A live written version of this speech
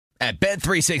At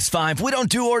Bet365, we don't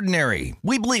do ordinary.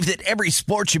 We believe that every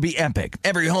sport should be epic.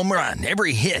 Every home run,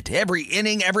 every hit, every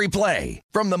inning, every play.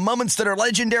 From the moments that are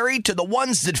legendary to the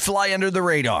ones that fly under the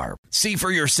radar. See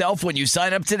for yourself when you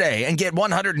sign up today and get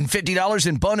 $150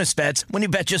 in bonus bets when you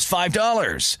bet just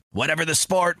 $5. Whatever the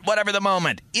sport, whatever the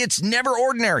moment, it's never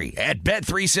ordinary at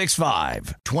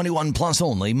Bet365. 21 plus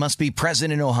only. Must be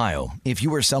present in Ohio. If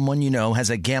you or someone you know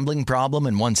has a gambling problem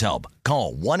and wants help,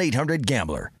 call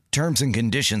 1-800-GAMBLER. Terms and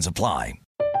conditions apply.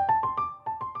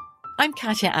 I'm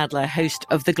Katya Adler, host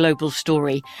of The Global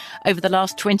Story. Over the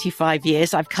last 25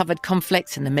 years, I've covered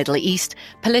conflicts in the Middle East,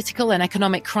 political and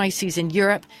economic crises in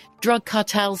Europe, drug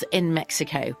cartels in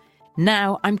Mexico.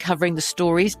 Now I'm covering the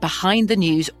stories behind the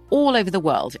news all over the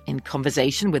world in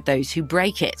conversation with those who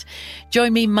break it.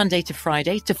 Join me Monday to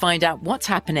Friday to find out what's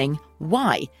happening,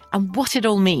 why, and what it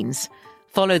all means.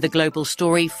 Follow The Global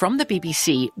Story from the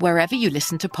BBC wherever you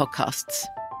listen to podcasts.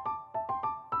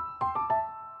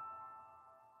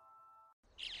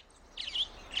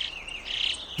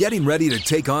 Getting ready to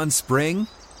take on spring?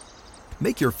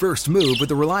 Make your first move with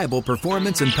the reliable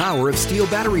performance and power of Steel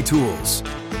battery tools.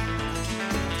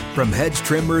 From hedge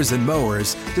trimmers and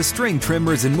mowers to string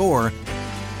trimmers and more,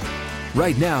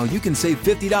 right now you can save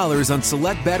 $50 on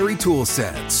select battery tool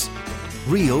sets.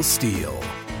 Real Steel.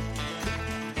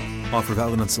 Offer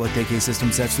valid on select AK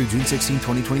system sets through June 16,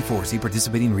 2024. See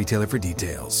participating retailer for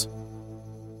details.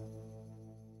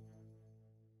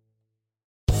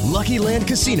 Lucky Land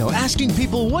Casino, asking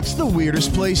people, what's the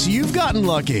weirdest place you've gotten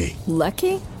lucky?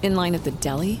 Lucky? In line at the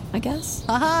deli, I guess?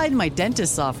 Aha, in my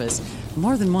dentist's office.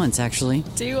 More than once, actually.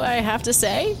 Do I have to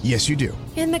say? Yes, you do.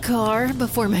 In the car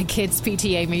before my kids'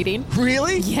 PTA meeting.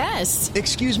 Really? Yes.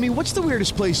 Excuse me, what's the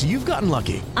weirdest place you've gotten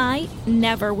lucky? I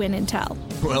never win and tell.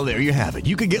 Well, there you have it.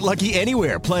 You can get lucky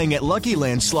anywhere, playing at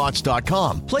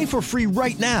LuckyLandSlots.com. Play for free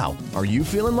right now. Are you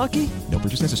feeling lucky? No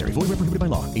purchase necessary. Void where prohibited by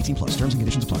law. 18 plus. Terms and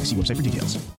conditions apply. See website for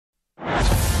details.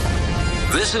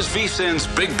 This is VSiN's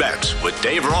Big Bets with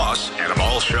Dave Ross and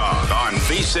Amal Shaw on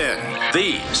VSiN,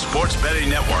 the sports betting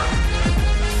network.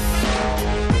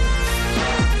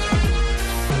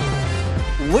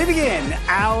 We begin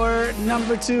hour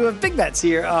number 2 of Big Bets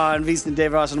here on VSiN.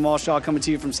 Dave Ross and Amal Shaw coming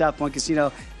to you from South Point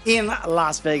Casino in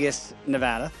Las Vegas,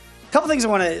 Nevada. A couple things I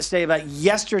want to say about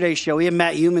yesterday's show. We had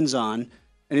Matt Youmans on, and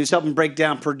he was helping break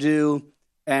down Purdue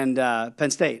and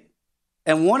Penn State.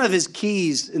 And one of his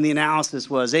keys in the analysis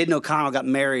was Aiden O'Connell got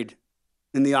married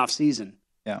in the offseason.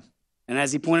 Yeah. And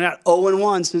as he pointed out,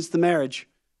 0-1 since the marriage.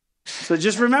 So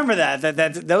just remember that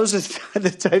those are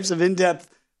the types of in-depth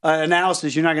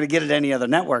analysis you're not going to get at any other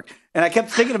network. And I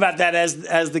kept thinking about that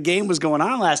as the game was going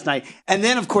on last night. And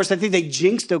then, of course, I think they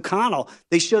jinxed O'Connell.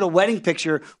 They showed a wedding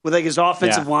picture with like his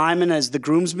offensive lineman as the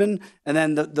groomsman, and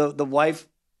then the wife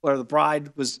or the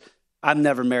bride was, I'm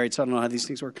never married, so I don't know how these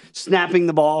things work, snapping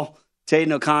the ball to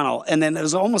Aiden O'Connell. And then it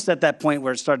was almost at that point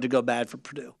where it started to go bad for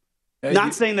Purdue.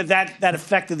 Not saying that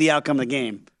affected the outcome of the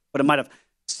game, but it might have.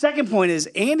 Second point is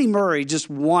Andy Murray just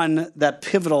won that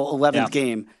pivotal 11th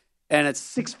game, and it's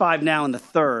 6-5 now in the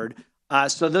third.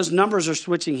 So those numbers are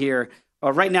switching here.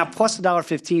 Right now, plus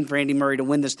 $1.15 for Andy Murray to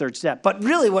win this third set. But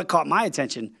really what caught my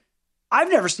attention, I've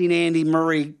never seen Andy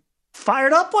Murray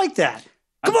fired up like that.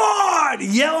 Come on!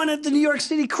 Yelling at the New York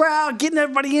City crowd, getting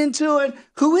everybody into it.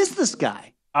 Who is this guy?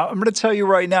 I'm going to tell you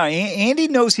right now, Andy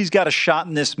knows he's got a shot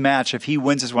in this match if he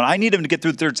wins this one. I need him to get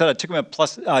through the third set. I took him at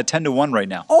plus 10-1 right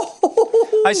now.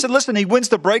 Oh! I said, listen, he wins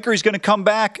the breaker. He's going to come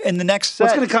back in the next set. Well,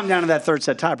 it's going to come down to that third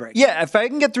set tiebreak. Yeah, if I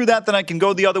can get through that, then I can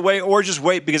go the other way or just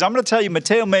wait, because I'm going to tell you,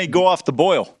 Mateo may go off the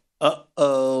boil.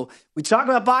 Uh-oh. We talk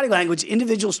about body language.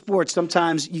 Individual sports,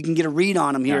 sometimes you can get a read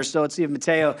on him here. Yeah. So let's see if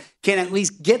Mateo can at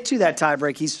least get to that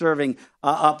tiebreak. He's serving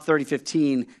up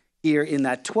 30-15 here in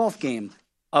that 12th game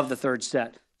of the third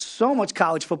set. So much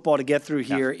college football to get through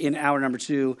here in hour number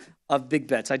 2 of Big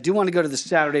Bets. I do want to go to the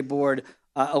Saturday board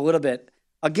a little bit.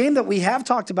 A game that we have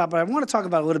talked about, but I want to talk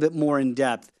about a little bit more in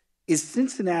depth, is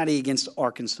Cincinnati against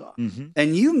Arkansas. Mm-hmm.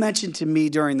 And you mentioned to me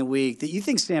during the week that you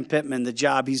think Sam Pittman, the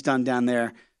job he's done down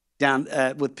there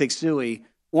with Pig Sooie,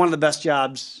 one of the best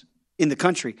jobs in the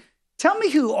country. Tell me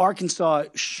who Arkansas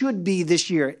should be this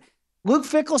year. Luke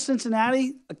Fickell,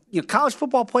 Cincinnati, college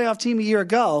football playoff team a year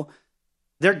ago.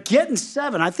 They're getting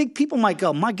 7. I think people might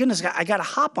go, my goodness, I got to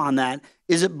hop on that.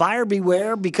 Is it buyer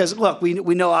beware? Because, look, we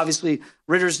know, obviously,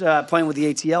 Ritter's playing with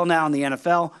the ATL now in the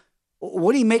NFL.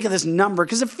 What do you make of this number?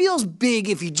 Because it feels big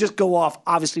if you just go off,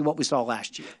 obviously, what we saw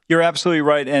last year. You're absolutely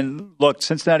right. And, look,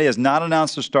 Cincinnati has not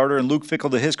announced a starter. And Luke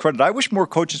Fickell, to his credit, I wish more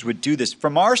coaches would do this.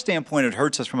 From our standpoint, it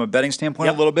hurts us from a betting standpoint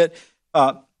a little bit.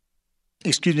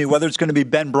 Whether it's going to be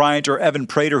Ben Bryant or Evan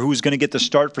Prater who's going to get the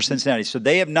start for Cincinnati. So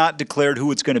they have not declared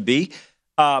who it's going to be.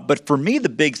 But for me, the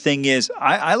big thing is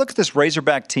I look at this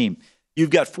Razorback team. You've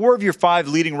got 4 of your 5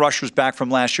 leading rushers back from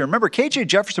last year. Remember, KJ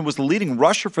Jefferson was the leading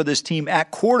rusher for this team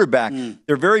at quarterback.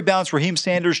 They're very balanced. Raheem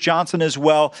Sanders, Johnson as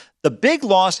well. The big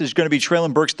loss is going to be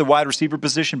Treylon Burks at the wide receiver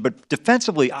position. But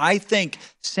defensively, I think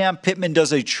Sam Pittman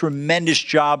does a tremendous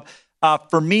job.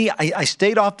 For me, I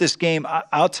stayed off this game.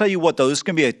 I'll tell you what, though, this is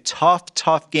going to be a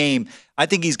tough game. I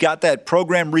think he's got that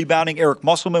program rebounding. Eric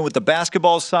Musselman with the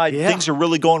basketball side. Yeah. Things are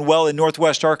really going well in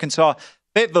Northwest Arkansas.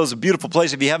 Fayetteville's a beautiful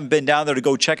place if you haven't been down there to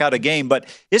go check out a game. But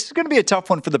this is going to be a tough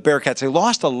one for the Bearcats. They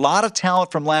lost a lot of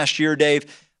talent from last year, Dave.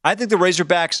 I think the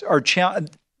Razorbacks are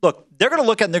look, they're going to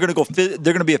look at it and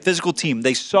they're going to be a physical team.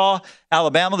 They saw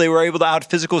Alabama. They were able to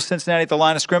out-physical Cincinnati at the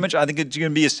line of scrimmage. I think it's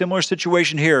going to be a similar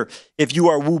situation here if you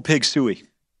are Woo Pig Sooie.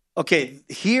 Okay,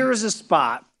 here's a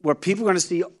spot where people are going to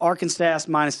see Arkansas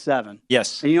 -7.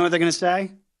 Yes. And you know what they're going to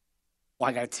say? Well,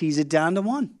 I got to tease it down to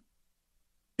 1.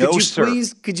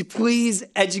 Could you please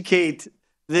educate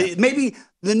maybe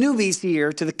the newbies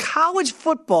here to the college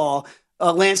football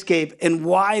landscape and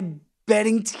why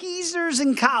betting teasers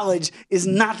in college is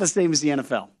not the same as the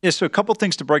NFL? Yeah, so a couple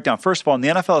things to break down. First of all, in the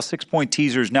NFL, a 6-point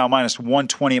teaser is now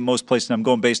 -120 in most places, and I'm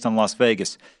going based on Las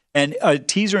Vegas. And a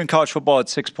teaser in college football at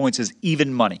 6 points is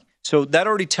even money. So that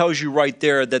already tells you right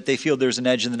there that they feel there's an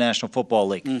edge in the National Football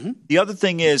League. Mm-hmm. The other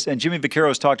thing is, and Jimmy Vaccaro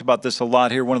has talked about this a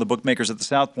lot here, one of the bookmakers at the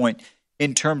South Point,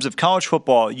 in terms of college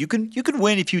football, you can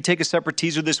win if you take a separate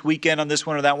teaser this weekend on this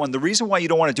one or that one. The reason why you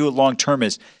don't want to do it long term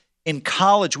is in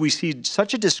college we see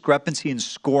such a discrepancy in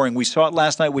scoring. We saw it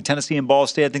last night with Tennessee and Ball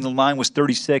State. I think the line was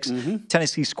 36. Mm-hmm.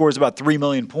 Tennessee scores about 3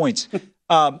 million points.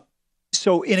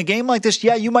 So in a game like this,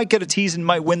 yeah, you might get a tease and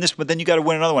might win this, but then you got to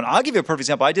win another one. I'll give you a perfect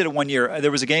example. I did it one year.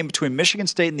 There was a game between Michigan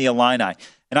State and the Illini,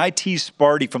 and I teased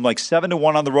Sparty from like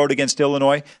 7-1 on the road against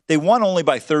Illinois. They won only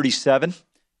by 37.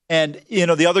 And,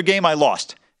 the other game I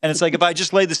lost. And it's like if I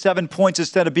just laid the 7 points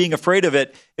instead of being afraid of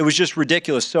it, it was just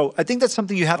ridiculous. So I think that's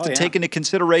something you have to take into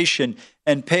consideration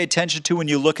and pay attention to when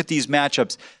you look at these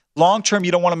matchups. Long term,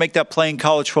 you don't want to make that play in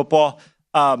college football.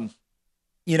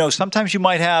 Sometimes you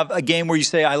might have a game where you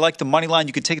say, I like the money line.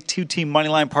 You could take a 2-team money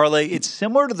line parlay. It's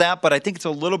similar to that, but I think it's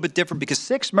a little bit different because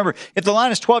 6, remember, if the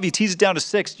line is 12, you tease it down to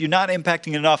 6. You're not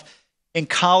impacting enough. In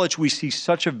college, we see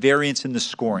such a variance in the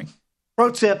scoring.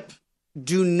 Pro tip.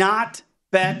 Do not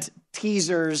bet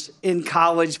teasers in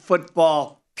college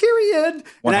football, period.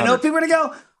 100. And I know people are going to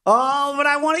go, oh, but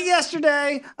I won it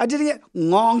yesterday. I did it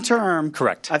long term.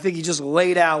 Correct. I think you just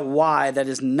laid out why that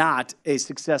is not a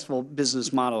successful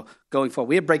business model going forward.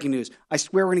 We have breaking news. I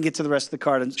swear we're going to get to the rest of the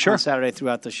card on Saturday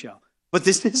throughout the show. But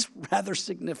this is rather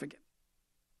significant.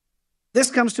 This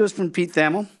comes to us from Pete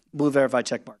Thamel, Blue Verified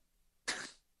Check Mark.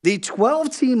 The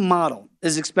 12-team model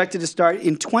is expected to start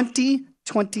in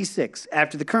 2026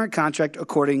 after the current contract,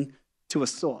 according to a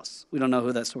source. We don't know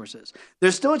who that source is.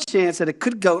 There's still a chance that it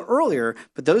could go earlier,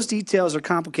 but those details are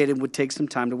complicated and would take some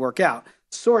time to work out.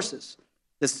 Sources.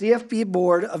 The CFB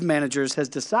Board of Managers has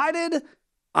decided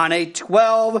on a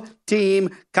 12-team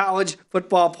college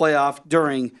football playoff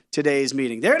during today's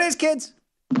meeting. There it is, kids.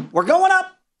 We're going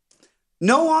up.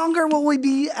 No longer will we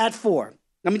be at 4.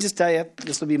 Let me just tell you,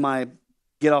 this will be my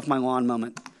get off my lawn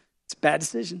moment. It's a bad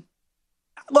decision.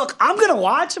 Look, I'm going to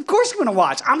watch. Of course I'm going to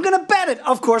watch. I'm going to bet it.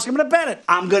 Of course I'm going to bet it.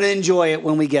 I'm going to enjoy it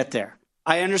when we get there.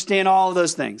 I understand all of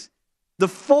those things. The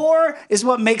 4 is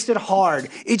what makes it hard.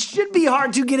 It should be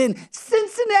hard to get in.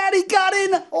 Cincinnati got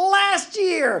in last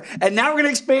year. And now we're going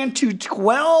to expand to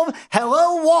 12.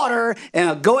 Hello, water. And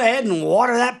I'll go ahead and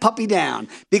water that puppy down.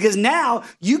 Because now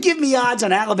you give me odds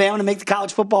on Alabama to make the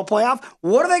college football playoff.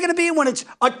 What are they going to be when it's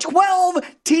a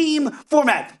 12-team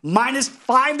format?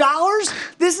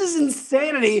 -$5? This is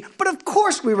insanity. But of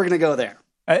course we were going to go there.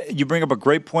 You bring up a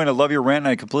great point. I love your rant, and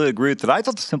I completely agree with it. I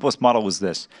thought the simplest model was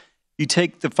this. You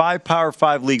take the 5 Power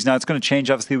 5 leagues. Now, it's going to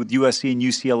change, obviously, with USC and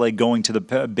UCLA going to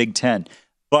the Big Ten.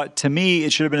 But to me,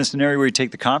 it should have been a scenario where you take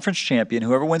the conference champion,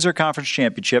 whoever wins their conference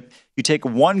championship, you take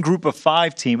one group of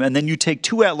 5 team, and then you take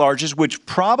 2 at-larges, which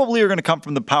probably are going to come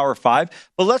from the Power 5.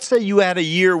 But let's say you had a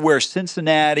year where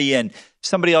Cincinnati and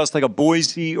somebody else like a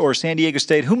Boise or San Diego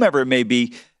State, whomever it may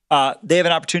be, they have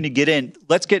an opportunity to get in.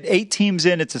 Let's get 8 teams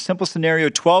in. It's a simple scenario.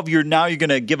 12, you're going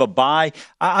to give a bye.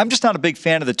 I'm just not a big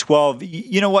fan of the 12.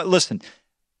 You know what? Listen,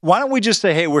 why don't we just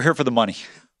say, hey, we're here for the money?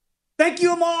 Thank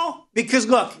you, Amal. Because,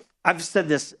 look, I've said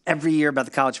this every year about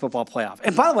the college football playoff.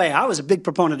 And by the way, I was a big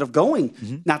proponent of going.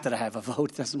 Mm-hmm. Not that I have a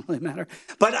vote. It doesn't really matter.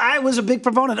 But I was a big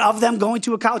proponent of them going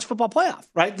to a college football playoff,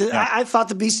 right? Yeah. I thought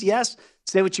the BCS,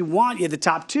 say what you want, you had the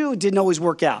top 2. It didn't always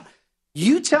work out.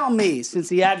 You tell me, since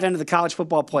the advent of the college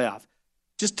football playoff,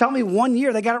 just tell me one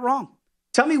year they got it wrong.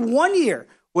 Tell me one year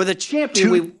where the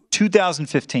champion...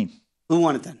 2015. Who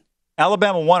won it then?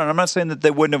 Alabama won it. I'm not saying that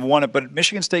they wouldn't have won it, but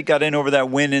Michigan State got in over that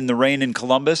win in the rain in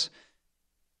Columbus.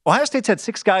 Ohio State's had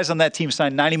 6 guys on that team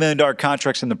sign $90 million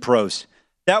contracts in the pros.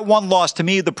 That one loss, to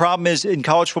me, the problem is in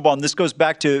college football, and this goes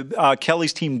back to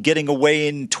Kelly's team getting away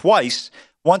in twice,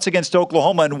 once against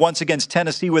Oklahoma and once against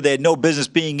Tennessee, where they had no business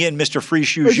being in. Mr. Free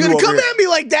Shoes, you're going to come at me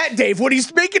like that, Dave, when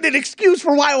he's making an excuse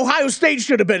for why Ohio State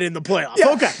should have been in the playoffs.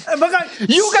 Yeah. Okay.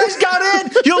 You guys got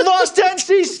in. You lost to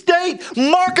NC State.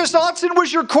 Marcus Autzen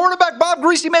was your quarterback. Bob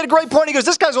Greasy made a great point. He goes,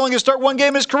 this guy's only going to start one game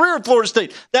in his career at Florida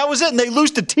State. That was it. And they lose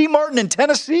to T. Martin in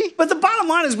Tennessee. But the bottom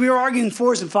line is we were arguing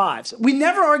 4s and 5s. We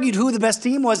never argued who the best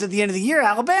team was at the end of the year,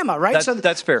 Alabama, right?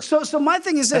 That's fair. So my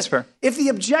thing is this. That's fair. If the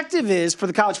objective is for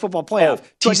the college football playoff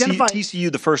to identify TCU,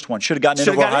 the first one, should have gotten in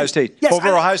over Ohio State. Yes,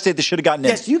 Ohio State, they should have gotten in.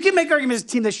 Yes, you can make arguments as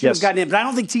a team that should have gotten in, but I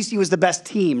don't think TCU was the best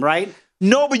team, right?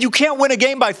 No, but you can't win a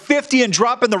game by 50 and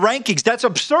drop in the rankings. That's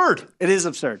absurd. It is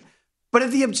absurd. But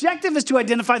if the objective is to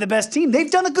identify the best team, they've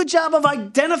done a good job of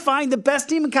identifying the best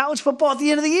team in college football at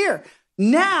the end of the year.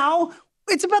 Now,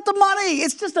 it's about the money.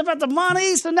 It's just about the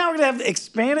money. So now we're going to have to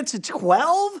expand it to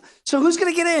 12? So who's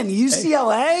going to get in?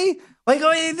 UCLA? We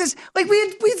had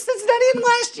Cincinnati in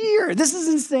last year. This is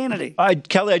insanity.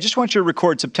 Kelly, I just want you to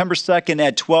record September 2nd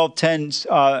at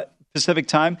 12:10 Pacific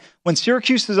time. When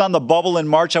Syracuse is on the bubble in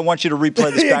March, I want you to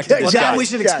replay this back to this guy. Now we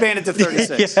should expand it to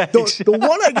 36. The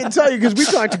one I can tell you, because we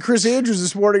talked to Chris Andrews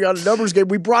this morning on a numbers game,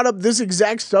 we brought up this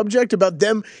exact subject about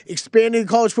them expanding the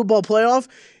college football playoff.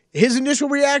 His initial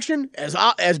reaction,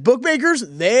 as bookmakers,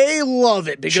 they love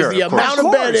it because the amount of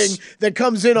betting that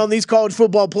comes in on these college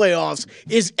football playoffs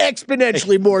is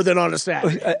exponentially more than on a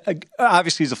Saturday.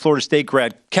 Obviously, he's a Florida State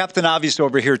grad. Captain Obvious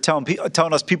over here telling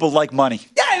us people like money.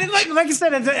 Yeah, like I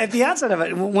said at the outset of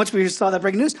it, once we saw that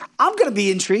breaking news, I'm going to be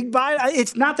intrigued by it.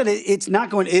 It's not that it's not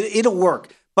going – it'll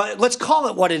work. But let's call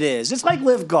it what it is. It's like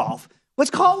Live Golf. Let's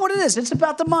call it what it is. It's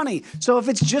about the money. So if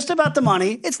it's just about the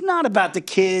money, it's not about the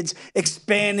kids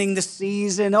expanding the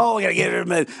season. Oh, we got to get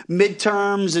rid of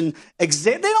midterms and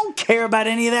exam. They don't care about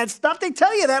any of that stuff. They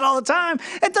tell you that all the time.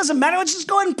 It doesn't matter. Let's just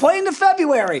go ahead and play into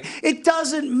February. It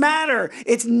doesn't matter.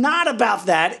 It's not about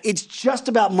that. It's just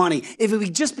about money. If we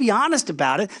just be honest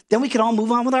about it, then we can all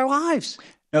move on with our lives.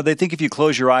 No, they think if you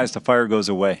close your eyes, the fire goes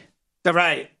away.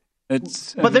 Right.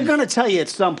 But they're going to tell you at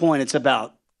some point it's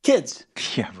about kids.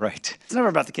 Yeah, right. It's never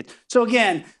about the kids. So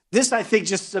again, this I think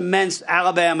just cements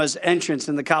Alabama's entrance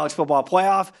in the college football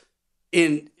playoff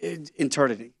in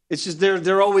eternity. It's just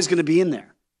they're always going to be in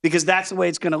there because that's the way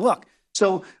it's going to look.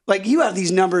 So like you have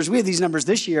these numbers, we have these numbers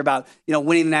this year about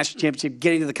winning the national championship,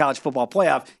 getting to the college football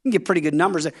playoff. You can get pretty good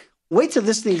numbers. Wait till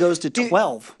this thing goes to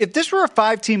 12. If this were a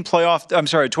 12-team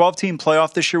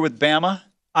playoff this year with Bama,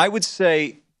 I would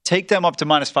say take them up to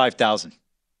minus 5,000.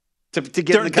 To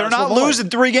get they're not losing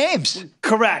 3 games.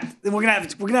 Correct.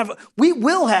 We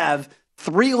will have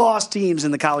 3 lost teams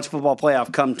in the college football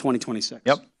playoff come 2026.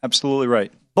 Yep, absolutely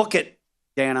right. Book it,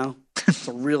 Dano. It's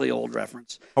a really old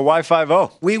reference. Hawaii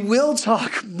 5-0. We will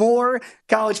talk more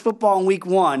college football in week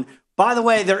 1. By the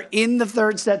way, they're in the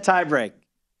 3rd set tiebreak.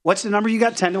 What's the number you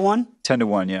got? 10-1?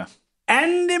 10-1, yeah.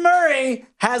 Andy Murray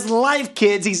has life,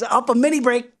 kids. He's up a mini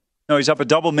break. No, he's up a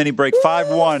double mini break,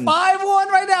 5-1. 5-1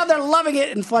 right now. They're loving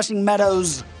it in Flushing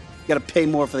Meadows. You got to pay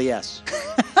more for the S.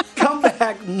 Come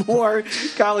back, more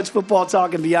college football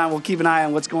talk and beyond. We'll keep an eye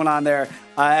on what's going on there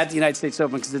at the United States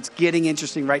Open because it's getting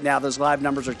interesting right now. Those live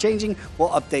numbers are changing. We'll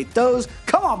update those.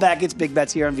 Come on back. It's Big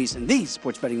Bets here on VSiN, the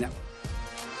Sports Betting Network.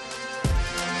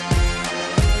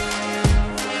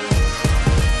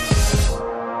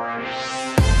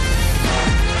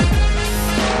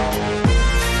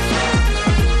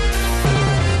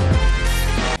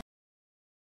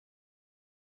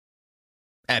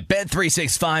 At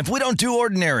Bet365, we don't do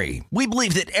ordinary. We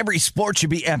believe that every sport should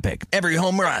be epic. Every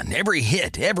home run, every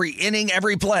hit, every inning,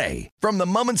 every play. From the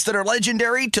moments that are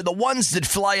legendary to the ones that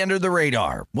fly under the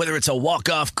radar. Whether it's a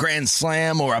walk-off grand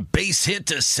slam or a base hit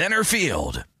to center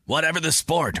field. Whatever the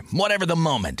sport, whatever the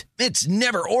moment. It's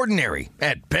never ordinary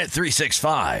at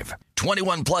Bet365.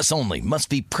 21 plus only. Must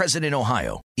be present in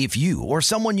Ohio. If you or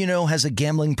someone you know has a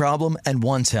gambling problem and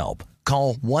wants help,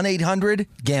 call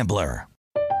 1-800-GAMBLER.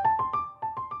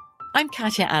 I'm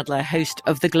Katya Adler, host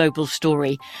of The Global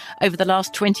Story. Over the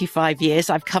last 25 years,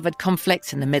 I've covered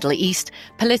conflicts in the Middle East,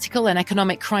 political and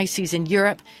economic crises in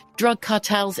Europe, drug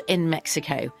cartels in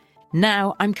Mexico.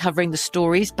 Now I'm covering the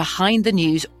stories behind the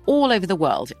news all over the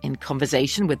world in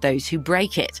conversation with those who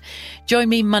break it. Join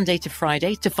me Monday to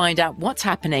Friday to find out what's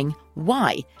happening,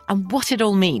 why, and what it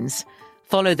all means.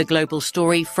 Follow The Global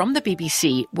Story from the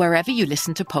BBC wherever you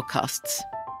listen to podcasts.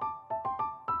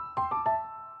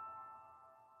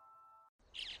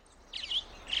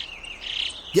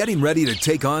 Getting ready to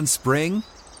take on spring?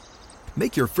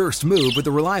 Make your first move with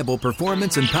the reliable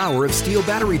performance and power of Steel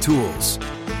battery tools.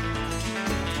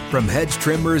 From hedge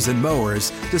trimmers and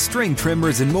mowers to string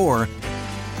trimmers and more,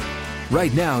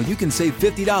 right now you can save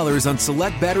 $50 on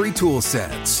select battery tool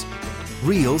sets.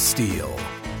 Real Steel.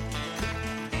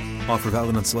 Offer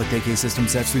valid on select AK system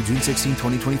sets through June 16,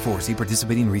 2024. See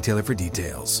participating retailer for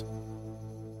details.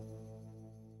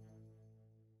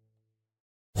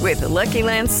 With the Lucky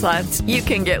Land Slots, you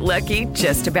can get lucky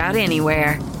just about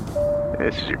anywhere.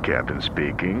 This is your captain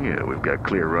speaking. We've got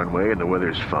clear runway and the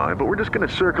weather's fine, but we're just going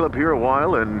to circle up here a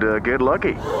while and get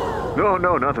lucky.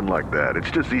 No, nothing like that.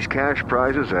 It's just these cash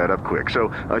prizes add up quick. So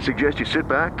I suggest you sit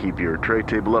back, keep your tray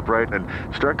table upright, and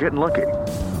start getting lucky.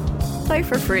 Play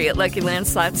for free at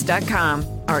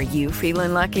LuckyLandSlots.com. Are you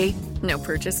feeling lucky? No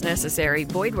purchase necessary.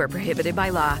 Void where prohibited by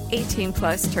law. 18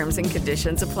 plus terms and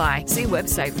conditions apply. See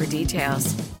website for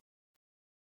details.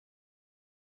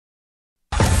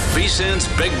 VSiN's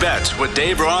Big Bets with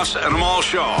Dave Ross and Amal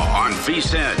Shaw on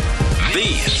VSiN, the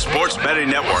sports betting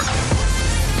network.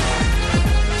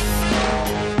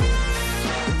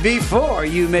 Before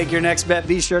you make your next bet,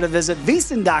 be sure to visit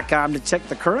VSiN.com to check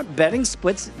the current betting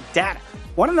splits data.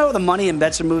 Want to know the money and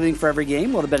bets are moving for every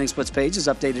game? Well, the betting splits page is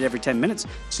updated every 10 minutes,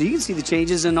 so you can see the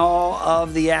changes in all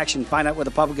of the action. Find out where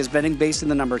the public is betting based on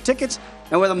the number of tickets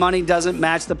and where the money doesn't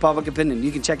match the public opinion.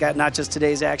 You can check out not just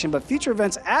today's action, but future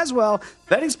events as well.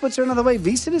 Betting splits are another way.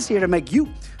 VSiN is here to make you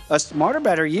a smarter,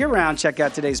 better year-round. Check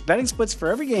out today's betting splits for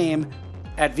every game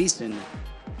at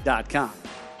VSiN.com.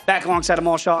 Back alongside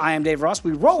Amal Shaw, I am Dave Ross.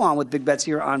 We roll on with Big Bets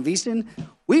here on VSiN.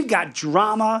 We've got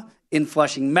drama in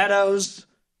Flushing Meadows.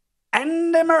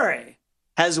 Andy Murray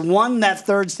has won that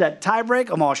third set tiebreak.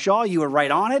 Amal Shaw, you were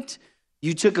right on it.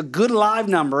 You took a good live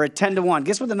number at 10-1.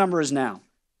 Guess what the number is now?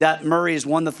 That Murray has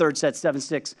won the third set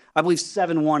 7-6. I believe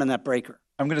 7-1 in that breaker.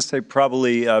 I'm going to say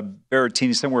probably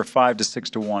Berrettini somewhere 5 to 6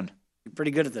 to 1. You're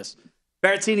pretty good at this.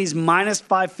 Berrettini's minus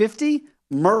 550.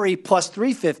 Murray plus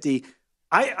 350.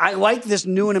 I like this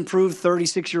new and improved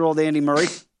 36-year-old Andy Murray.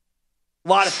 A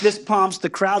lot of fist pumps.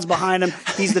 The crowd's behind him.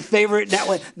 He's the favorite.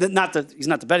 He's not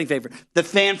the betting favorite. The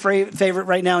fan favorite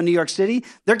right now in New York City.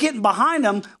 They're getting behind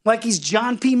him like he's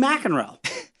John P. McEnroe.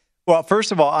 Well,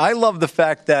 first of all, I love the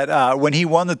fact that when he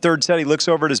won the third set, he looks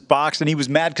over at his box and he was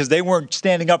mad because they weren't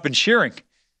standing up and cheering.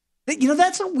 You know,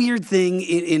 that's a weird thing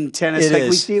in tennis. It is.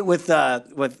 We see it with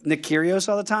Nick Kyrgios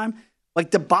all the time.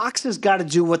 Like, the box has got to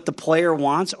do what the player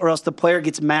wants, or else the player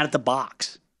gets mad at the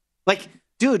box. Like,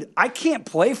 dude, I can't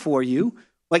play for you.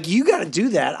 Like, you got to do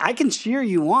that. I can cheer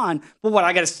you on, but what,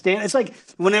 I got to stand? It's like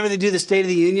whenever they do the State of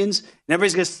the Unions, and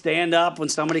everybody's going to stand up when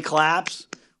somebody claps.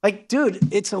 Like, dude,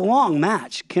 it's a long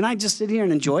match. Can I just sit here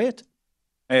and enjoy it?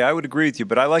 Hey, I would agree with you,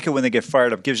 but I like it when they get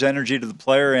fired up. Gives energy to the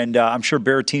player, and I'm sure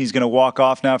Berrettini's going to walk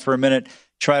off now for a minute,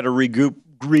 try to regroup.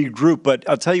 But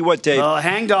I'll tell you what, Dave.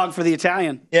 Hangdog for the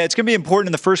Italian. Yeah, it's going to be important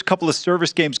in the first couple of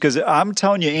service games because I'm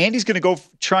telling you, Andy's going to go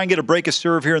try and get a break of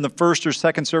serve here in the first or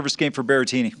second service game for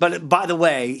Berrettini. But by the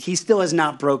way, he still has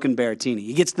not broken Berrettini.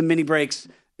 He gets the mini breaks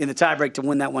in the tiebreak to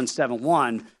win that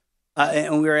 7-1.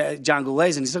 And we were at John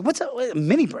Goulet's, and he's like, what's a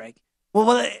mini break?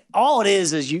 Well, all it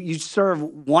is you serve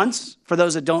once, for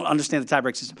those that don't understand the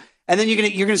tiebreak system, and then you're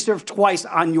going to serve twice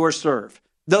on your serve.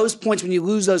 Those points, when you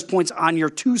lose those points on your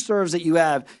two serves that you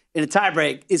have in a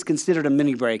tiebreak, is considered a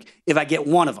mini break if I get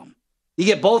one of them. You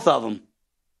get both of them,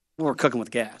 we're cooking with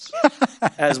gas,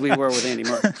 as we were with Andy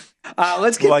Murray.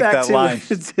 Let's get back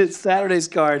to Saturday's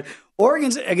card.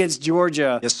 Oregon's against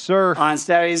Georgia. Yes, sir. On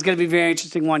Saturday. It's going to be a very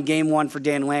interesting one. Game one for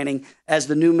Dan Lanning as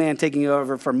the new man taking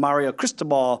over for Mario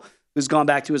Cristobal, who's gone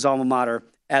back to his alma mater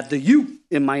at the U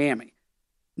in Miami.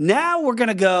 Now we're going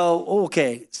to go,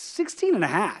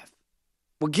 16.5.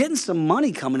 We're getting some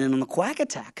money coming in on the Quack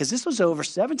Attack because this was over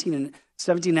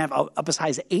 17.5, up as high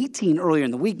as 18 earlier in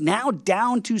the week. Now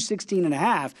down to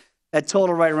 16.5. That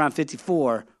total right around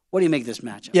 54. What do you make of this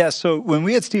matchup? Yeah, so when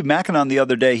we had Steve Mackin on the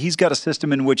other day, he's got a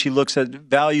system in which he looks at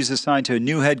values assigned to a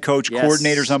new head coach,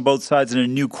 coordinators on both sides, and a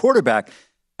new quarterback.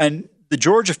 And the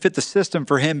Georgia fit the system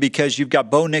for him because you've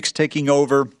got Bo Nix taking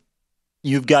over.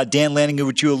 You've got Dan Lanning,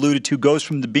 which you alluded to, goes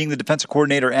from being the defensive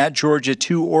coordinator at Georgia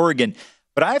to Oregon.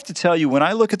 But I have to tell you, when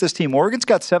I look at this team, Oregon's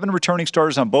got 7 returning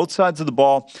starters on both sides of the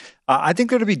ball. I think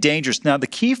they're going to be dangerous. Now, the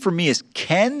key for me is,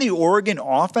 can the Oregon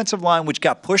offensive line, which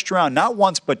got pushed around not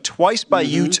once but twice by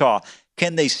Utah,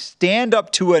 can they stand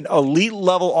up to an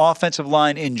elite-level offensive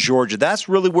line in Georgia? That's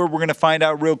really where we're going to find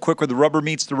out real quick where the rubber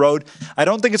meets the road. I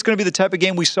don't think it's going to be the type of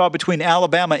game we saw between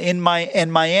Alabama and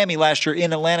Miami last year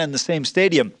in Atlanta in the same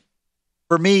stadium.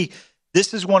 For me,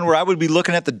 this is one where I would be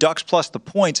looking at the Ducks plus the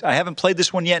points. I haven't played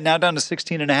this one yet, now down to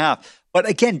 16.5. But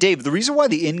again, Dave, the reason why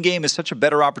the in-game is such a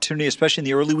better opportunity, especially in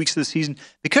the early weeks of the season,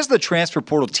 because of the transfer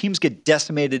portal, teams get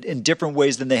decimated in different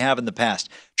ways than they have in the past.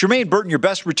 Jermaine Burton, your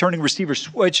best returning receiver,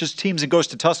 switches teams and goes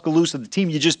to Tuscaloosa, the team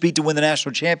you just beat to win the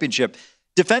national championship.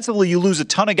 Defensively, you lose a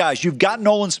ton of guys. You've got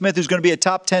Nolan Smith, who's going to be a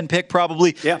top 10 pick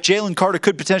probably. Yeah. Jalen Carter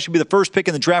could potentially be the first pick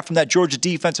in the draft from that Georgia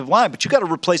defensive line, but you got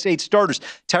to replace 8 starters.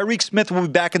 Tyreek Smith will be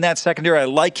back in that secondary. I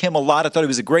like him a lot. I thought he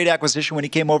was a great acquisition when he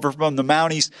came over from the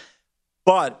Mounties.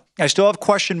 But I still have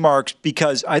question marks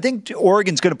because I think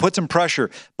Oregon's going to put some pressure.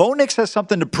 Bo Nix has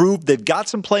something to prove. They've got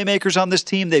some playmakers on this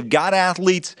team. They've got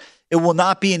athletes. It will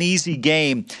not be an easy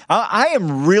game. I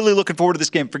am really looking forward to this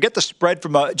game. Forget the spread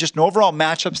from just an overall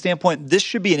matchup standpoint. This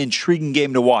should be an intriguing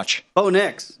game to watch. Bo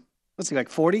Nix, what's he, like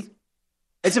 40?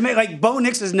 It's amazing. Like, Bo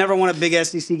Nix has never won a big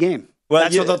SEC game. Well,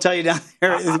 that's what they'll tell you down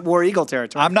there in War Eagle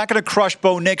territory. I'm not going to crush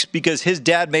Bo Nix because his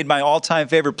dad made my all-time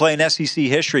favorite play in SEC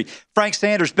history. Frank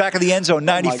Sanders back of the end zone,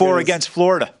 94 against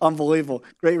Florida. Unbelievable.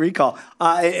 Great recall.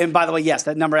 And by the way, yes,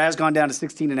 that number has gone down to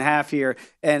 16.5 here.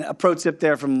 And a pro tip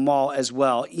there from Maul as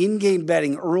well. In-game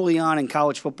betting early on in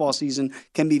college football season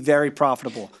can be very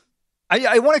profitable.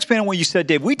 I want to expand on what you said,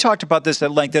 Dave. We talked about this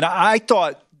at length, and I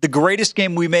thought the greatest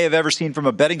game we may have ever seen from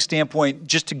a betting standpoint,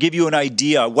 just to give you an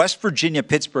idea, West Virginia,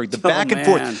 Pittsburgh, the back and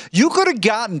forth. You could have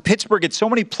gotten Pittsburgh at so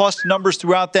many plus numbers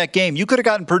throughout that game. You could have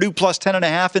gotten Purdue plus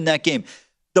 10.5 in that game.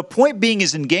 The point being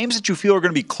is in games that you feel are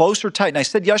going to be close or tight, and I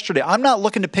said yesterday, I'm not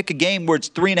looking to pick a game where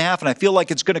it's 3.5, and I feel like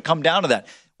it's going to come down to that.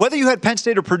 Whether you had Penn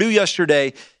State or Purdue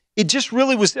yesterday, it just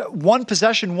really was one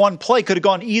possession, one play, could have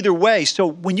gone either way. So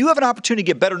when you have an opportunity to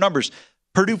get better numbers,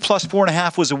 Purdue plus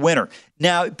 4.5 was a winner.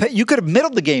 Now, you could have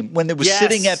middled the game when it was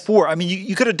sitting at 4. I mean,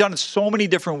 you could have done it so many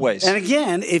different ways. And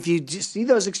again, if you see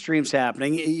those extremes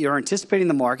happening, you're anticipating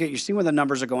the market, you're seeing where the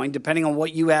numbers are going, depending on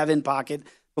what you have in pocket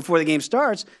before the game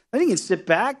starts, then you can sit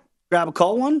back, grab a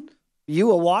cold one, a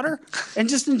water, and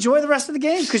just enjoy the rest of the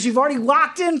game because you've already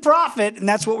locked in profit, and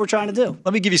that's what we're trying to do.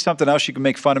 Let me give you something else you can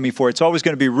make fun of me for. It's always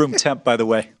going to be room temp, by the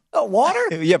way. Water?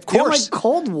 Yeah, of course. You don't like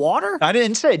cold water? I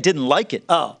didn't say I didn't like it,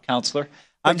 counselor.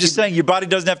 I'm just saying your body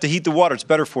doesn't have to heat the water. It's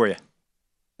better for you.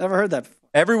 Never heard that before.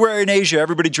 Everywhere in Asia,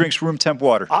 everybody drinks room temp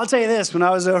water. I'll tell you this. When I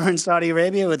was over in Saudi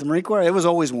Arabia with the Marine Corps, it was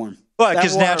always warm. Well,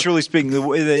 because naturally speaking,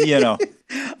 you know.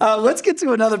 Let's get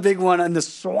to another big one in the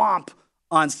swamp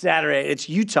on Saturday. It's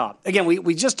Utah. Again,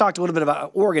 we just talked a little bit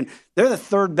about Oregon. They're the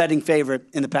third betting favorite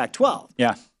in the Pac-12.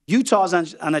 Yeah. Utah's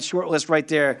on that short list right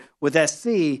there with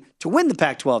SC to win the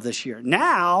Pac-12 this year.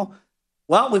 Now,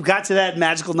 well, we've got to that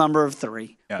magical number of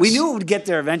 3. Yes. We knew it would get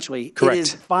there eventually. Correct. It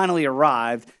has finally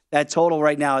arrived. That total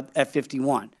right now at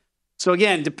 51. So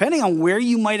again, depending on where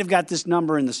you might have got this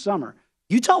number in the summer,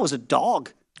 Utah was a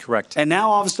dog. Correct. And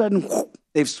now all of a sudden,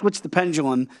 they've switched the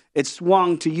pendulum. It's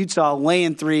swung to Utah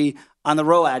laying 3 on the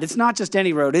road. It's not just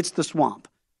any road. It's the swamp.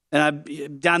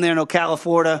 And down there in Ocala,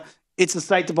 Florida, it's a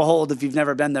sight to behold if you've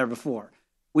never been there before.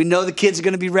 We know the kids are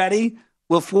going to be ready.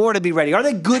 Will Florida be ready? Are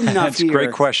they good enough That's here? a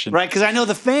great question. Right, because I know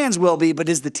the fans will be, but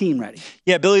is the team ready?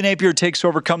 Yeah, Billy Napier takes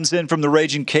over, comes in from the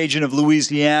Raging Cajun of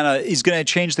Louisiana. He's going to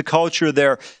change the culture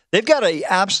there. They've got an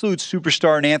absolute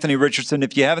superstar in Anthony Richardson.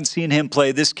 If you haven't seen him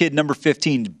play, this kid, number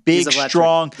 15, big,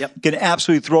 strong, can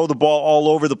absolutely throw the ball all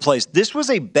over the place. This was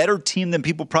a better team than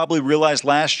people probably realized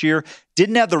last year.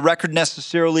 Didn't have the record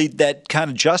necessarily that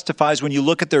kind of justifies when you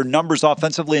look at their numbers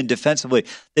offensively and defensively.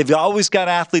 They've always got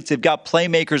athletes. They've got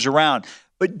playmakers around.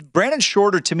 But Brandon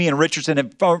Shorter, to me, and Richardson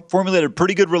have formulated a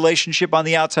pretty good relationship on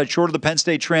the outside. Shorter, the Penn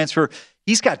State transfer,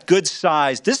 he's got good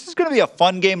size. This is going to be a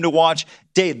fun game to watch.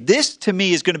 Dave, this to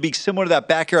me is going to be similar to that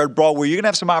backyard brawl where you're going to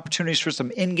have some opportunities for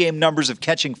some in-game numbers of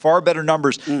catching far better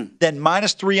numbers than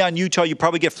 -3 on Utah. You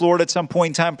probably get Florida at some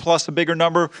point in time plus a bigger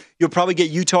number. You'll probably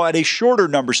get Utah at a shorter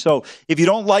number. So if you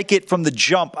don't like it from the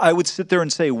jump, I would sit there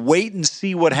and say wait and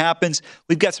see what happens.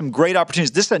 We've got some great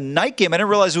opportunities. This is a night game. I didn't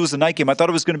realize it was a night game. I thought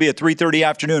it was going to be at 3:30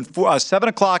 afternoon, 7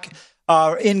 o'clock.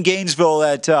 In Gainesville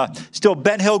at still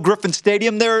Ben Hill Griffin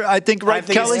Stadium there, I think, right,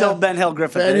 Kelly? It's still Ben Hill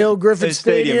Griffin. Ben Hill Griffin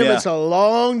Stadium. Yeah. It's a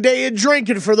long day of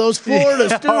drinking for those Florida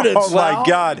students. Oh, my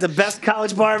God. The best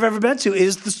college bar I've ever been to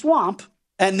is the Swamp.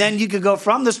 And then you could go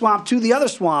from the Swamp to the other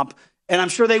Swamp. And I'm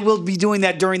sure they will be doing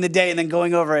that during the day and then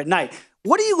going over at night.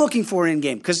 What are you looking for in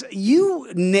game? Because you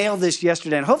nailed this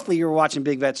yesterday, and hopefully you were watching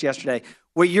Big Bets yesterday,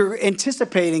 where you're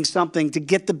anticipating something to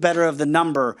get the better of the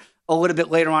number a little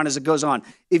bit later on as it goes on.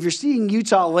 If you're seeing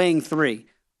Utah laying 3,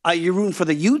 you're rooting for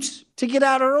the Utes to get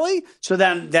out early, so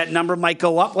then that number might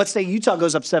go up. Let's say Utah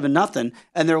goes up 7-0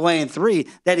 and they're laying 3.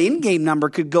 That in-game number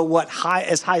could go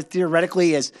as high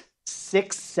theoretically as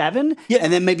 6, 7,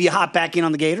 and then maybe you hop back in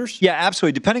on the Gators? Yeah,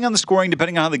 absolutely. Depending on the scoring,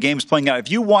 depending on how the game's playing out.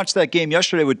 If you watched that game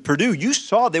yesterday with Purdue, you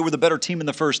saw they were the better team in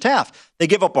the first half. They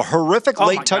gave up a horrific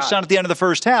late touchdown at the end of the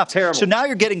first half. Terrible. So now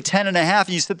you're getting 10.5, and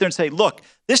you sit there and say, look,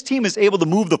 this team is able to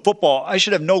move the football. I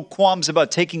should have no qualms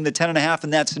about taking the 10.5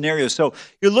 in that scenario. So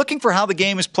you're looking for how the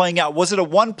game is playing out. Was it a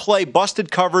one-play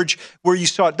busted coverage where you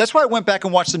saw it? That's why I went back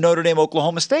and watched the Notre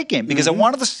Dame-Oklahoma State game, because I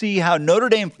wanted to see how Notre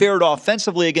Dame fared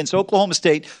offensively against Oklahoma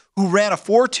State, who ran a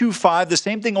 4-2-5, the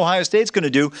same thing Ohio State's going to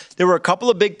do. There were a couple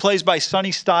of big plays by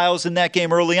Sonny Styles in that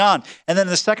game early on. And then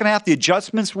in the second half, the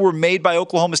adjustments were made by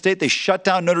Oklahoma State. They shut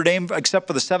down Notre Dame, except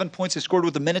for the 7 points they scored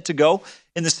with a minute to go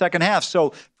in the second half.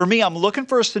 So for me, I'm looking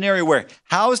for a scenario where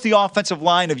how is the offensive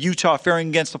line of Utah faring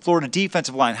against the Florida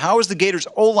defensive line? How is the Gators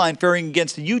O-line faring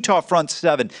against the Utah front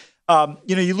seven?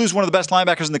 You lose one of the best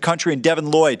linebackers in the country in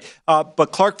Devin Lloyd.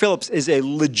 But Clark Phillips is a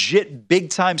legit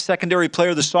big-time secondary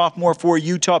player, the sophomore for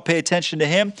Utah. Pay attention to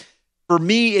him. For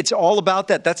me, it's all about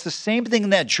that. That's the same thing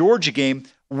in that Georgia game.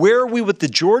 Where are we with the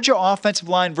Georgia offensive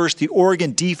line versus the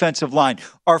Oregon defensive line?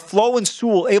 Are Flo and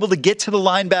Sewell able to get to the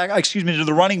to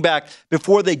the running back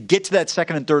before they get to that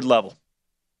second and third level?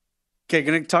 Okay,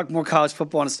 going to talk more college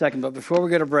football in a second, but before we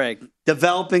go to break,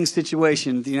 developing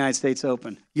situation at the United States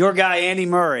Open. Your guy, Andy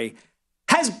Murray,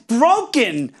 has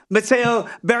broken Matteo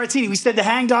Berrettini. We said the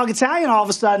hangdog Italian all of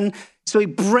a sudden, so he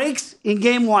breaks in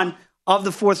game one of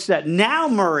the fourth set. Now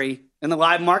Murray in the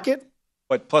live market.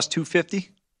 What, plus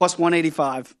 250? Plus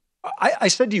 185. I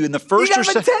said to you in the first or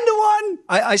second. 10-1.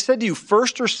 I said to you,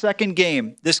 first or second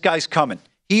game, this guy's coming.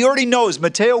 He already knows.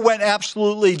 Matteo went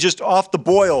absolutely just off the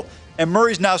boil, and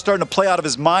Murray's now starting to play out of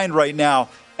his mind right now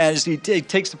as he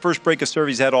takes the first break of serve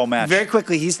he's had all match. Very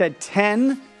quickly, he's had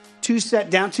 10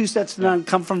 down 2 sets to none,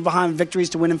 come from behind victories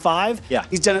to win in 5. Yeah.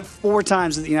 He's done it 4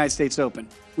 times at the United States Open.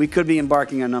 We could be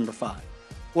embarking on number 5.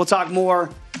 We'll talk more,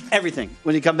 everything,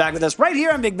 when you come back with us right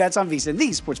here on Big Bets on VSiN,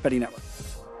 the Sports Betting Network.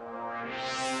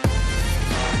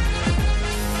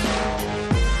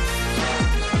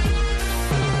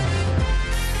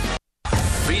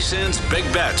 VSiN's Big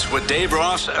Bets with Dave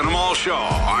Ross and Amal Shaw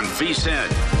on VSiN,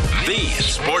 the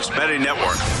Sports Betting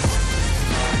Network.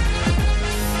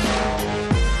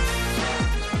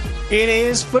 It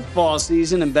is football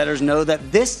season, and bettors know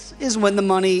that this is when the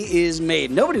money is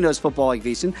made. Nobody knows football like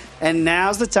VSiN, and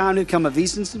now's the time to become a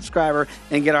VSiN subscriber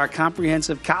and get our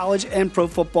comprehensive college and pro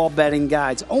football betting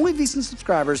guides. Only VSiN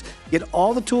subscribers get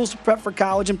all the tools to prep for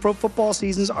college and pro football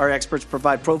seasons. Our experts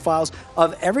provide profiles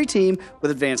of every team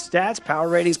with advanced stats, power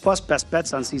ratings, plus best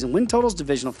bets on season win totals,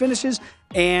 divisional finishes,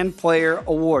 and player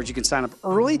awards. You can sign up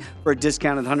early for a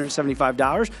discounted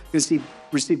 $175. You can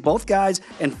receive both guides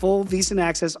and full VSiN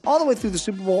access all the way through the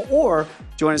Super Bowl, or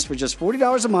join us for just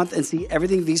 $40 a month and see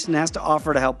everything VSiN has to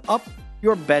offer to help up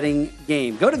your betting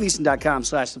game. Go to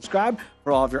VSiN.com/subscribe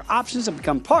for all of your options and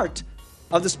become part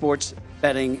of the Sports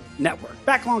Betting Network.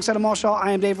 Back alongside Amal Shaw,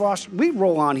 I am Dave Ross. We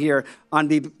roll on here on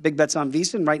Big Bets on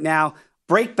VSiN. Right now,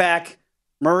 break back.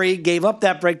 Murray gave up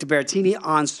that break to Berrettini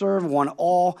on serve, won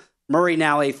all. Murray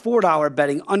now a $4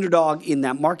 betting underdog in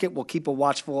that market. We'll keep a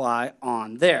watchful eye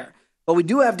on there. But we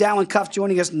do have Dallin Cuff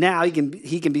joining us now. He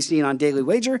can be seen on Daily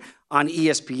Wager, on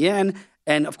ESPN,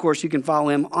 and, of course, you can follow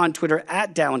him on Twitter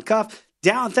at Dallin Cuff.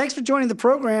 Dallin, thanks for joining the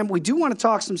program. We do want to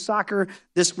talk some soccer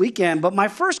this weekend, but my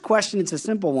first question, it's a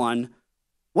simple one.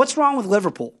 What's wrong with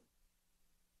Liverpool?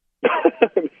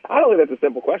 I don't think that's a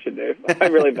simple question, Dave. I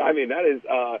mean, that is,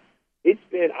 it's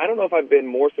been, I don't know if I've been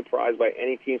more surprised by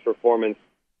any team's performance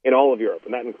in all of Europe,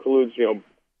 and that includes,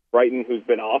 Brighton, who's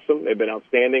been awesome. They've been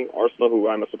outstanding. Arsenal, who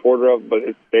I'm a supporter of, but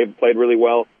they've played really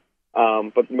well.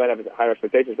 But you might have higher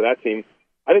expectations for that team.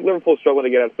 I think Liverpool's struggling to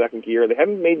get out of second gear. They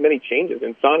haven't made many changes.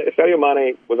 And Sadio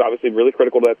Mane was obviously really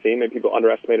critical to that team, and people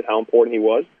underestimated how important he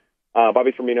was.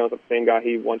 Bobby Firmino is the same guy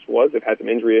he once was. They've had some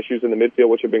injury issues in the midfield,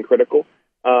 which have been critical.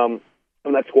 And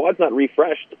that squad's not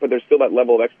refreshed, but there's still that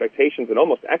level of expectations and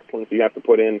almost excellence you have to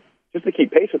put in just to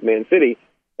keep pace with Man City.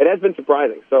 It has been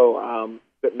surprising. So,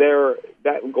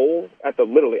 that goal at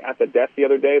the death the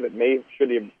other day that maybe it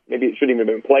shouldn't even have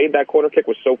been played. That corner kick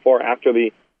was so far after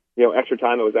the extra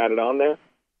time that was added on there,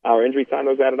 or injury time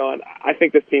that was added on. I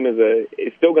think this team is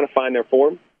still going to find their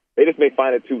form. They just may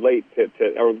find it too late to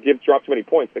drop too many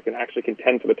points that can actually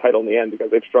contend for the title in the end,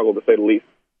 because they've struggled to say the least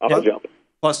off the jump.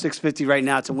 Plus 650 right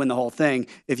now to win the whole thing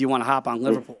if you want to hop on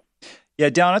Liverpool. Yeah,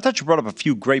 Dallin, I thought you brought up a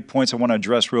few great points I want to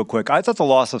address real quick. I thought the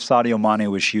loss of Sadio Mane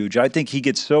was huge. I think he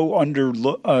gets so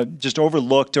just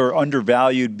overlooked or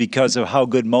undervalued because of how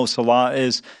good Mo Salah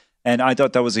is, and I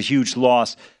thought that was a huge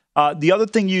loss. The other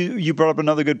thing you brought up,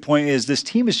 another good point, is this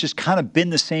team has just kind of been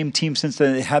the same team since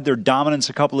they had their dominance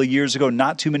a couple of years ago.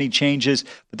 Not too many changes,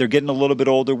 but they're getting a little bit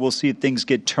older. We'll see if things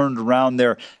get turned around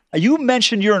there. You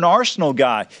mentioned you're an Arsenal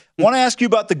guy. I want to ask you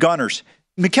about the Gunners.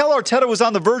 Mikel Arteta was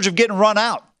on the verge of getting run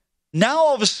out. Now,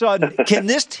 all of a sudden, can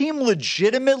this team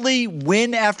legitimately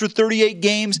win after 38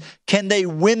 games? Can they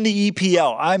win the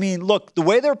EPL? I mean, look, the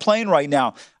way they're playing right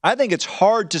now, I think it's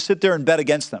hard to sit there and bet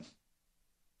against them.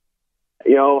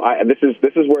 You know, this is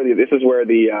where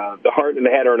the heart and the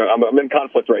head are. I'm in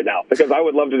conflict right now because I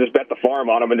would love to just bet the farm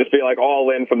on them and just be like all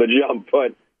in from the jump.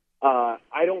 But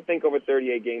I don't think over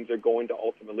 38 games they're going to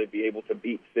ultimately be able to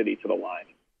beat City to the line.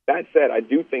 That said, I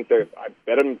do think I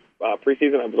bet them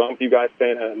preseason. I was on with you guys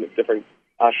saying in a different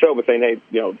show, but saying, hey,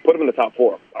 put them in the top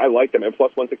 4. I liked them at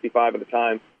plus 165 at the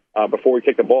time before we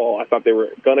kicked the ball. I thought they were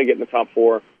going to get in the top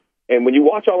 4. And when you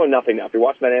watch All or Nothing now, if you're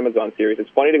watching that Amazon series, it's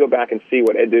funny to go back and see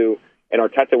what Edu and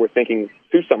Arteta were thinking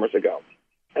 2 summers ago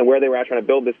and where they were at trying to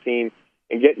build this team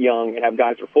and get young and have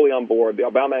guys who are fully on board. The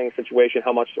Aubameyang situation,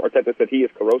 how much Arteta said he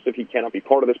is corrosive. He cannot be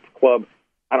part of this club.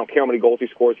 I don't care how many goals he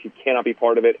scores. He cannot be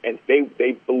part of it. And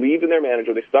they believed in their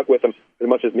manager. They stuck with him as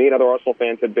much as me and other Arsenal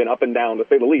fans have been up and down, to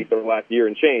say the least, over the last year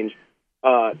and change.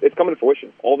 It's coming to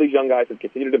fruition. All these young guys have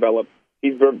continued to develop.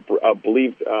 He's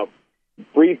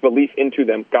breathed belief into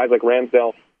them. Guys like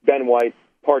Ramsdale, Ben White,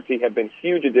 Partey have been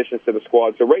huge additions to the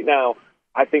squad. So right now,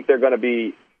 I think they're going to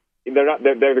be they're going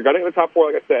to get in the top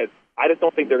 4, like I said. I just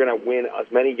don't think they're going to win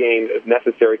as many games as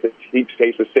necessary to keep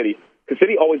pace with City. Because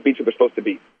City always beats what they're supposed to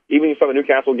beat. Even you saw the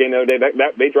Newcastle game the other day,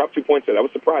 that they dropped 2 points there. That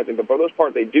was surprising. But for the most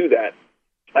part, they do that.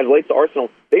 As it relates to Arsenal,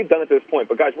 they've done it to this point.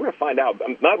 But, guys, we're going to find out.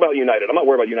 I'm not about United. I'm not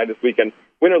worried about United this weekend.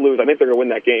 Win or lose, I think they're going to win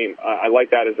that game. I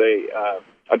like that as a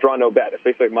draw no bet. It's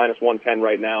basically minus 110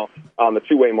 right now on the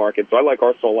two-way market. So I like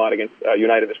Arsenal a lot against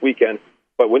United this weekend.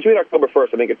 But once you hit October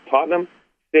 1st, I think it's Tottenham,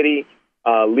 City,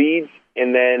 Leeds,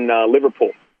 and then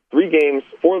Liverpool. 3 games,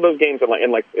 4 of those games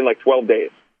in like 12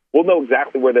 days. We'll know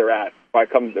exactly where they're at by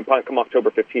come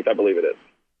October 15th, I believe it is.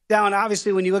 Down,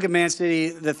 obviously, when you look at Man City,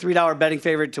 the $3 betting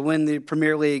favorite to win the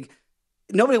Premier League,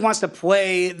 nobody wants to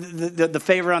play the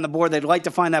favorite on the board. They'd like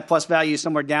to find that plus value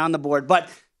somewhere down the board. But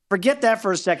forget that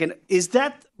for a second. Is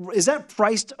that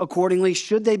priced accordingly?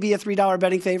 Should they be a $3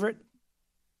 betting favorite?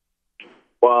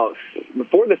 Well,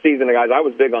 before the season, guys, I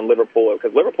was big on Liverpool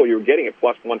because Liverpool, you were getting it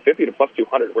plus 150 to plus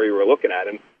 200 where you were looking at.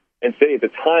 And City at the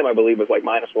time, I believe, was like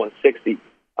minus 160.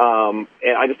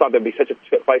 And I just thought there'd be such a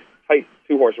tight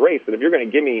 2-horse race that if you're going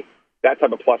to give me that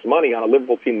type of plus money on a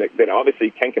Liverpool team that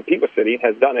obviously can compete with City,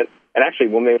 has done it. And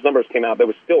actually, when those numbers came out, that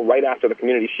was still right after the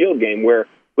Community Shield game where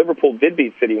Liverpool did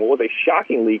beat City in what was a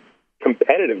shockingly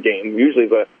competitive game, usually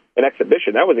an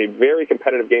exhibition. That was a very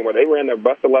competitive game where they ran their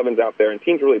best 11s out there and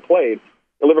teams really played,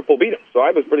 and Liverpool beat them. So I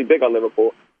was pretty big on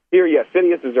Liverpool. Here, yes, City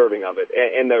is deserving of it.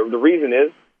 And the reason is,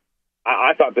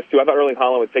 I thought this too. I thought Erling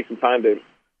Haaland would take some time to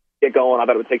get going. I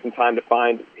thought it would take some time to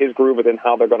find his groove within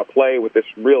how they're going to play with this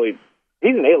really.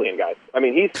 He's an alien, guys. I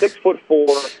mean, he's 6'4",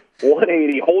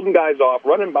 180, holding guys off,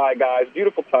 running by guys,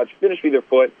 beautiful touch, finish with their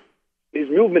foot. His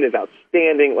movement is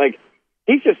outstanding. Like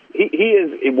he is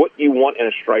what you want in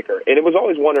a striker. And it was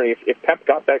always wondering if Pep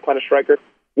got that kind of striker,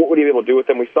 what would he be able to do with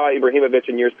him? We saw Ibrahimovic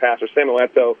in years past, or Samuel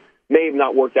Eto'o may have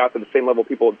not worked out to the same level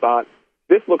people had thought.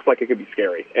 This looks like it could be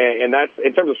scary. And that's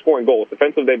in terms of scoring goals.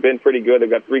 Defensive, they've been pretty good. They've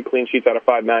got 3 clean sheets out of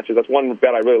 5 matches. That's one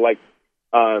bet I really like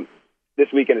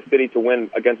this weekend is City to win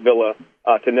against Villa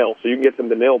to 0. So you can get them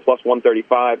to 0 plus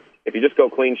 135. If you just go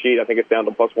clean sheet, I think it's down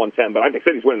to plus 110. But I think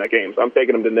City's winning that game, so I'm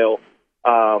taking them to 0.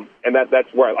 And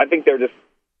that's where I think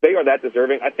they are that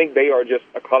deserving. I think they are just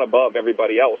a cut above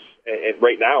everybody else and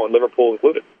right now, and Liverpool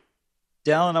included.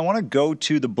 Dallin, I want to go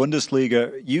to the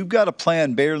Bundesliga. You've got a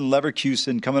plan, Bayer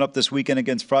Leverkusen, coming up this weekend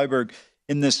against Freiburg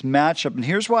in this matchup. And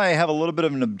here's why I have a little bit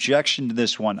of an objection to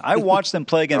this one. I watched them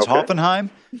play against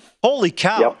Hoffenheim. Holy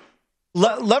cow.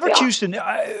 Yep. Leverkusen,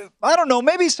 I don't know,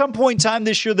 maybe some point in time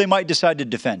this year they might decide to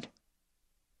defend.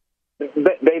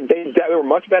 They were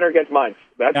much better against Mainz.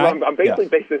 That's what I'm basically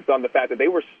basing this on the fact that they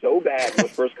were so bad in the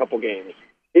first couple games.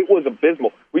 It was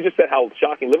abysmal. We just said how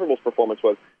shocking Liverpool's performance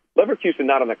was. Leverkusen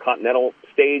not on the continental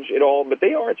stage at all, but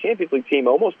they are a Champions League team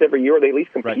almost every year. They at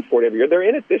least compete for it every year. They're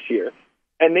in it this year,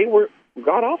 and they were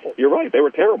god-awful. You're right. They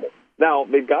were terrible. Now,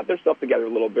 they've got their stuff together a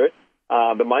little bit.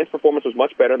 The Mainz performance was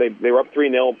much better. They were up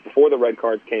 3-0 before the red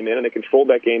cards came in, and they controlled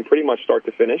that game pretty much start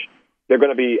to finish. They're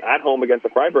going to be at home against the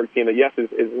Freiburg team that, yes,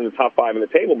 is in the top 5 in the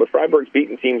table, but Freiburg's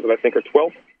beaten teams that I think are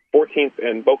 12th, 14th,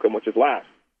 and Bochum, which is last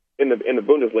in the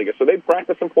Bundesliga. So they've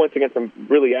practiced some points against some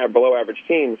really below-average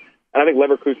teams, and I think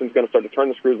Leverkusen's going to start to turn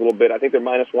the screws a little bit. I think they're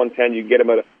minus 110. You get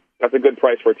them that's a good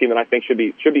price for a team that I think should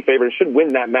be favored and should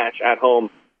win that match at home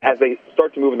as they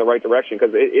start to move in the right direction,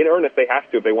 because in earnest they have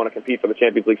to if they want to compete for the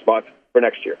Champions League spots for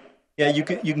next year. Yeah, you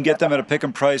can get them at a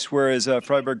pick-em price, whereas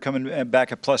Freiburg coming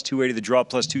back at plus 280, the draw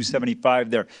plus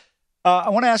 275 there. I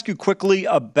want to ask you quickly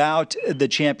about the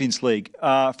Champions League.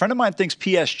 A friend of mine thinks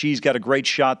PSG's got a great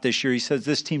shot this year. He says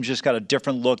this team's just got a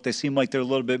different look. They seem like they're a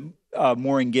little bit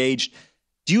more engaged.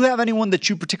 Do you have anyone that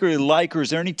you particularly like, or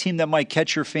is there any team that might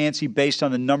catch your fancy based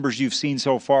on the numbers you've seen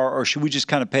so far, or should we just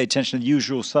kind of pay attention to the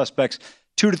usual suspects?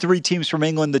 2 to 3 teams from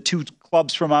England, the 2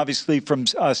 clubs from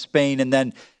Spain, and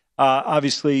then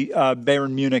obviously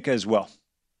Bayern Munich as well.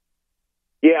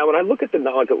 Yeah, when I look at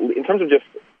in terms of just,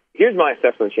 here's my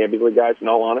assessment of the Champions League, guys, in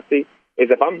all honesty, is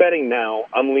if I'm betting now,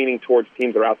 I'm leaning towards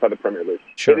teams that are outside the Premier League.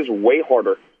 Sure. It is way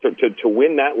harder to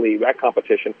win that league, that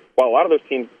competition, while a lot of those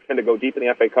teams tend to go deep in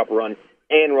the FA Cup run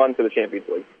and run to the Champions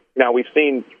League. Now, we've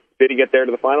seen City get there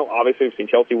to the final. Obviously, we've seen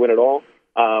Chelsea win it all.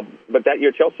 But that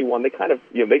year Chelsea won, they kind of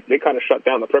shut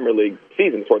down the Premier League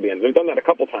season toward the end. They've done that a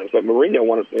couple times. But Mourinho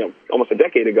won it, almost a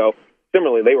decade ago.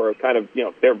 Similarly, they were kind of,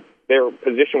 their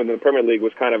position within the Premier League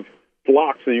was kind of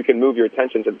blocked so you can move your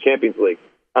attention to the Champions League.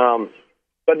 So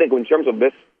I think in terms of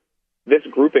this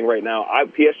grouping right now,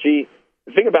 PSG,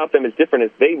 the thing about them is different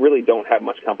is they really don't have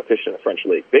much competition in the French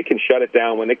league. They can shut it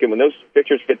down when those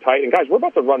fixtures get tight. And guys, we're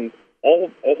about to run a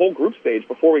whole group stage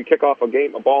before we kick off a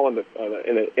ball in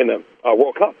the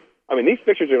World Cup. I mean, these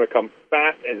fixtures are going to come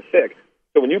fast and thick.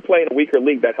 So when you play in a weaker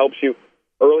league, that helps you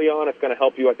early on. It's going to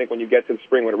help you, I think, when you get to the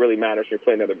spring when it really matters. You're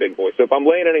playing the other big boys. So if I'm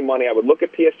laying any money, I would look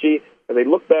at PSG because they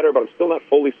look better, but I'm still not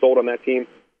fully sold on that team.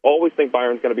 Always think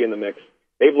Bayern's going to be in the mix.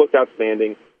 They've looked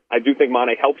outstanding. I do think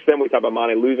Mane helps them. We talk about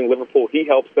Mane losing Liverpool. He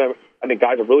helps them. I think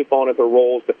guys have really fallen into their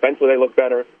roles. Defensively, they look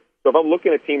better. So if I'm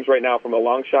looking at teams right now from a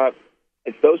long shot,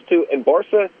 it's those two. And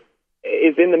Barca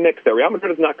is in the mix there. Real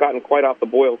Madrid has not gotten quite off the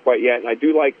boil quite yet. And I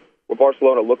do like what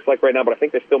Barcelona looks like right now, but I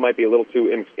think they still might be a little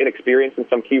too inexperienced in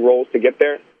some key roles to get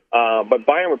there. But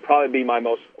Bayern would probably be my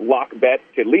most lock bet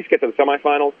to at least get to the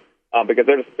semifinals because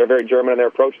they're very German in their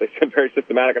approach. They're very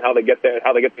systematic on how they get there and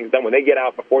how they get things done. When they get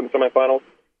out before the semifinals,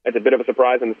 it's a bit of a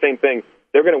surprise. And the same thing,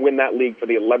 they're going to win that league for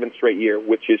the 11th straight year,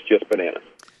 which is just bananas.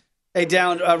 Hey,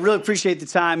 Dallin, I really appreciate the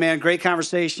time, man. Great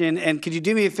conversation. And could you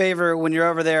do me a favor when you're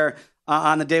over there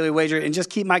on the Daily Wager and just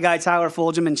keep my guy Tyler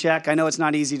Fulgham in check? I know it's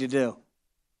not easy to do.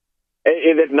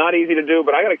 It's not easy to do,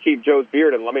 but I got to keep Joe's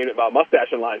beard and mustache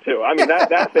in line too. I mean,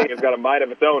 that thing has got a mind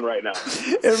of its own right now.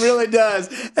 It really does.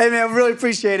 Hey, man, I really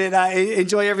appreciate it. I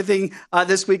enjoy everything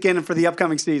this weekend and for the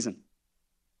upcoming season.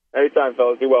 Anytime,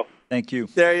 fellas. Be well. Thank you.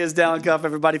 There he is, Dallin Cuff.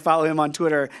 Everybody follow him on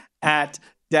Twitter at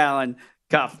Dallin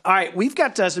Cuff. All right, we've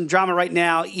got some drama right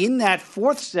now in that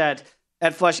fourth set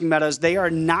at Flushing Meadows. They are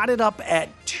knotted up at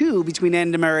 2 between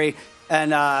Andy Murray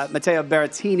and Matteo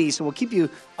Berrettini. So we'll keep you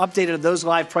updated on those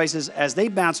live prices as they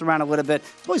bounce around a little bit.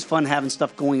 It's always fun having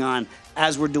stuff going on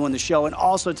as we're doing the show, and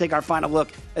also take our final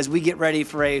look as we get ready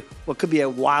for what could be a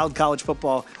wild college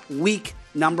football week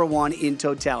number 1 in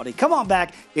totality. Come on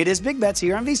back. It is Big Bets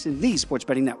here on VSiN, the Sports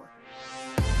Betting Network.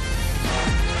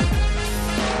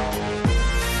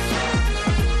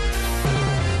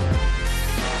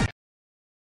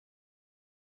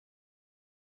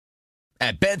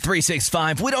 At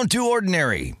Bet365, we don't do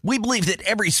ordinary. We believe that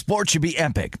every sport should be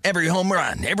epic. Every home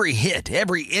run, every hit,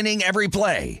 every inning, every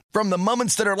play. From the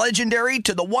moments that are legendary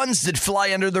to the ones that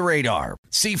fly under the radar.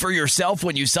 See for yourself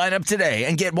when you sign up today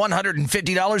and get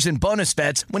 $150 in bonus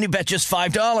bets when you bet just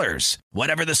 $5.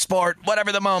 Whatever the sport,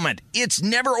 whatever the moment, it's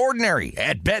never ordinary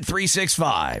at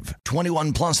Bet365.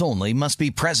 21 plus only. Must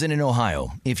be present in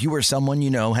Ohio. If you or someone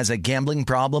you know has a gambling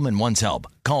problem and wants help,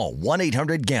 call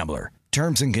 1-800-GAMBLER.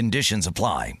 Terms and conditions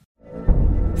apply.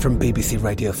 From BBC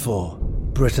Radio 4,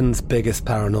 Britain's biggest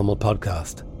paranormal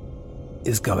podcast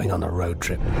is going on a road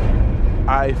trip.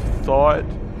 I thought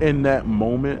in that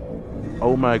moment,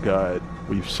 oh my God,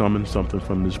 we've summoned something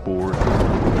from this board.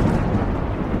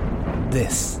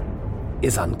 This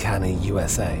is Uncanny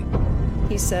USA.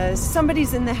 He says,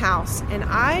 somebody's in the house, and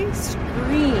I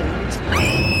screamed.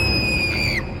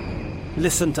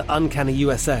 Listen to Uncanny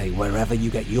USA wherever you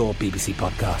get your BBC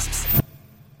podcasts,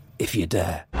 if you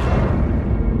dare.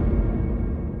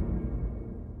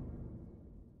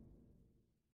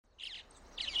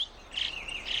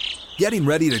 Getting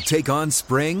ready to take on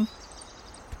spring?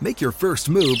 Make your first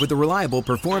move with the reliable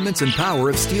performance and power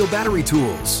of Steel battery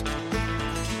tools.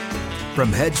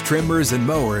 From hedge trimmers and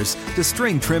mowers to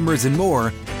string trimmers and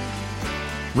more,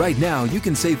 right now you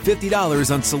can save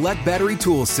 $50 on select battery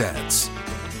tool sets.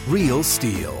 Real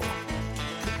Steel.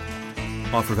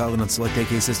 Offer valid on select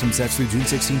AK system sets through June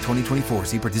 16, 2024.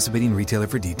 See participating retailer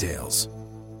for details.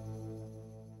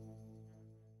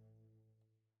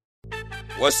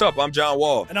 What's up? I'm John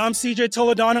Wall. And I'm CJ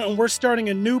Toledano, and we're starting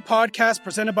a new podcast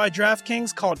presented by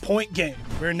DraftKings called Point Game.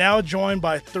 We're now joined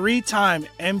by 3-time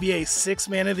NBA Sixth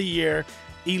Man of the Year,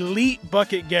 elite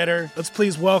bucket getter. Let's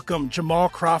please welcome Jamal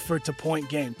Crawford to Point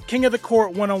Game. King of the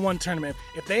Court one-on-one tournament.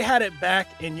 If they had it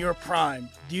back in your prime,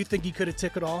 do you think you could have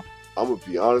took it all? I'm going to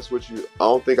be honest with you. I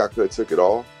don't think I could have took it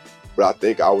all, but I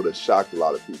think I would have shocked a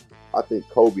lot of people. I think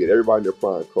Kobe and everybody in their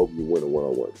prime, Kobe would win a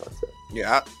one-on-one contest.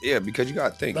 Yeah, because you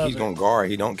got to think, he's going to guard.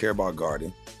 He don't care about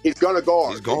guarding. He's going to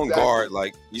guard. He's going to guard.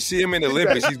 Like, you see him in the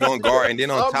Olympics, he's going to guard. And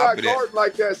then on top of that. I'm not guarding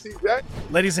like that, see that?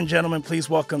 Ladies and gentlemen, please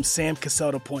welcome Sam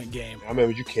Cassell to Point Game. I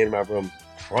remember you came out from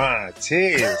prime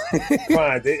 10.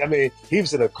 I mean, he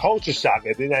was in a culture shock.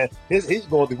 And then he's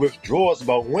going through withdrawals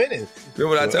about winning.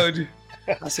 Remember what I told you?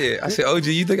 I said, OG,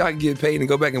 you think I can get paid and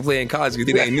go back and play in college because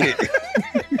it ain't it?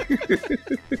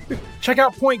 Check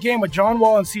out Point Game with John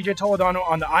Wall and CJ Toledano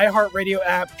on the iHeartRadio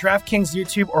app, DraftKings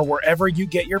YouTube, or wherever you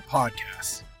get your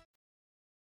podcasts.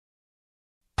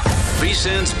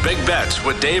 VSiN's Big Bets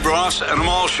with Dave Ross and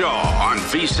Amal Shaw on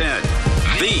VSiN,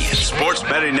 the sports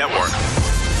betting network.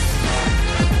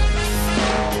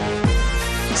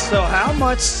 So how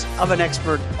much of an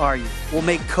expert are you? We'll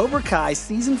make Cobra Kai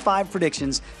Season 5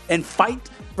 predictions and fight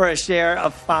for a share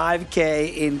of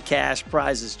 $5K in cash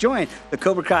prizes. Join the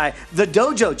Cobra Kai The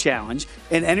Dojo Challenge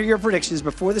and enter your predictions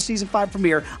before the Season 5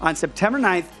 premiere on September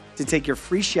 9th to take your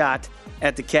free shot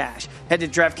at the cash. Head to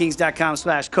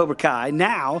DraftKings.com/Cobra Kai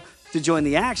now to join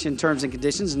the action. Terms and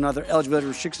conditions and other eligibility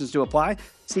restrictions to apply.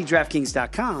 See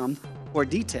DraftKings.com for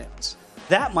details.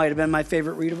 That might have been my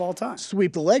favorite read of all time.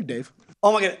 Sweep the leg, Dave.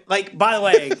 Oh, my God. Like, by the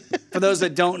way, for those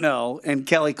that don't know, and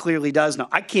Kelly clearly does know,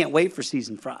 I can't wait for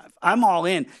Season 5. I'm all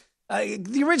in.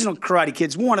 The original Karate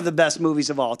Kid's one of the best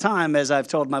movies of all time, as I've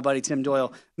told my buddy Tim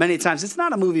Doyle many times. It's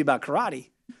not a movie about karate.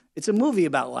 It's a movie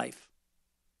about life.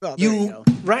 Oh, there you go.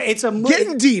 Right? It's a movie.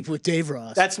 Getting deep with Dave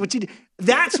Ross. That's what you do.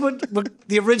 That's what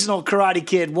the original Karate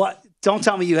Kid, what? Don't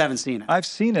tell me you haven't seen it. I've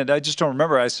seen it. I just don't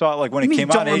remember. I saw it like when it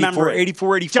came out in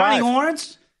 84, 85. Johnny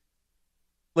Lawrence?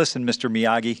 Listen, Mr.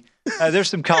 Miyagi, there's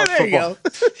some college football.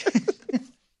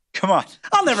 Come on.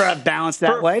 I'll never have balance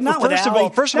that way. Not with Allie.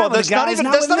 First of all, that's not even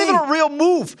a real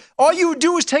move. All you would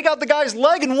do is take out the guy's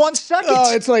leg in 1 second.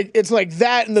 Oh, it's like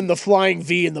that and then the flying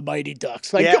V and the Mighty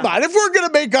Ducks. Like, come on, if we're going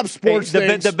to make up sports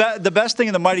things. The best thing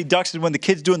in the Mighty Ducks is when the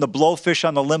kid's doing the blowfish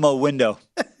on the limo window.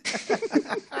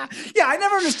 Yeah, I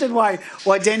never understood why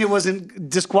Daniel wasn't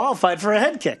disqualified for a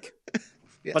head kick.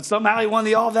 Yeah. But somehow he won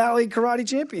the All-Valley Karate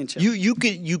Championship.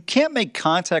 You can't make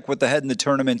contact with the head in the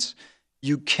tournaments.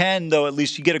 You can, though, at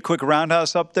least you get a quick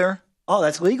roundhouse up there. Oh,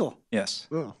 that's legal. Yes.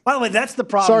 Oh. By the way, that's the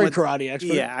problem. Sorry, with, karate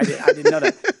expert. Yeah, I didn't know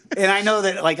that. And I know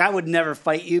that, like, I would never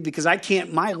fight you because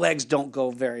my legs don't go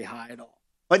very high at all.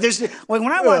 Like,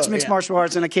 when I watch mixed martial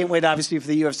arts, and I can't wait, obviously, for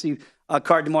the UFC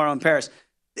card tomorrow in Paris,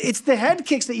 it's the head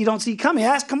kicks that you don't see coming.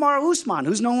 Ask Kamaru Usman,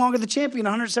 who's no longer the champion,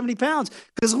 170 pounds,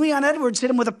 because Leon Edwards hit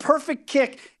him with a perfect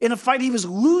kick in a fight he was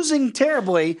losing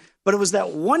terribly, but it was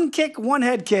that one kick, one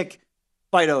head kick,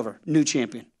 fight over, new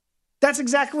champion. That's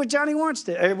exactly what Johnny Lawrence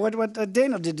did, what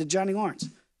Daniel did to Johnny Lawrence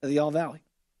at the All-Valley.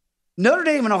 Notre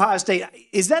Dame and Ohio State,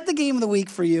 is that the game of the week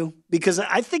for you? Because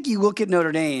I think you look at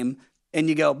Notre Dame and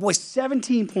you go, boy,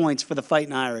 17 points for the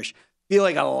Fighting Irish. Feel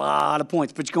like a lot of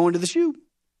points, but you go into the shoe.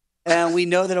 And we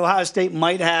know that Ohio State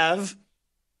might have,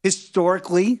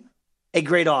 historically, a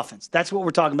great offense. That's what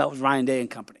we're talking about with Ryan Day and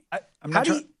company.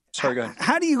 Sorry, go ahead.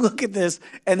 How do you look at this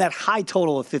and that high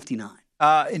total of 59?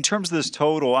 In terms of this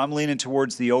total, I'm leaning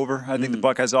towards the over. I think the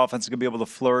Buckeyes offense is going to be able to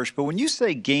flourish. But when you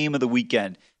say game of the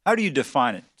weekend, how do you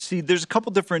define it? See, there's a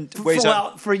couple different ways.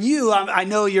 Well, for you, I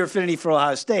know your affinity for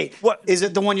Ohio State. What is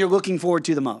it? The one you're looking forward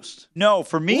to the most? No,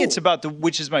 for me, it's about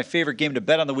which is my favorite game to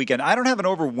bet on the weekend. I don't have an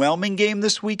overwhelming game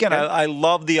this weekend. Okay. I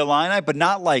love the Illini, but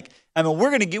not like. I mean,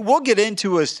 we'll get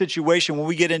into a situation when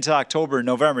we get into October and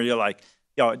November. You're like,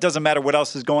 it doesn't matter what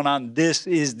else is going on. This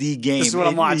is the game. This is what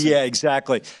I'm watching. Yeah,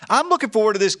 exactly. I'm looking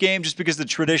forward to this game just because of the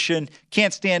tradition.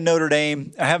 Can't stand Notre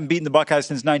Dame. I haven't beaten the Buckeyes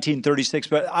since 1936.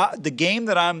 But the game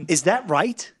that I'm... Is that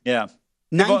right? Yeah.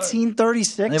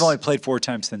 1936? They've only played 4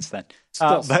 times since then.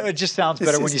 But it just sounds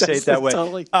better when you say it that way.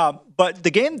 Totally. But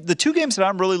the 2 games that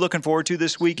I'm really looking forward to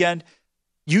this weekend,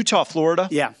 Utah, Florida.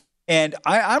 Yeah. And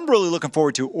I'm really looking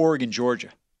forward to Oregon, Georgia.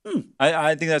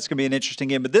 I think that's going to be an interesting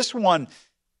game. But this one...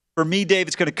 For me, Dave,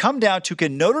 it's going to come down to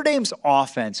can Notre Dame's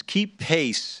offense keep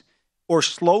pace or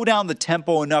slow down the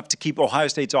tempo enough to keep Ohio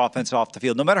State's offense off the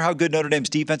field. No matter how good Notre Dame's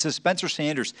defense is, Spencer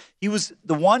Sanders, he was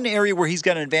the one area where he's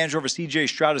got an advantage over C.J.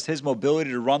 Stroud is his mobility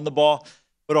to run the ball.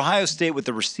 But Ohio State, with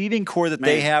the receiving core that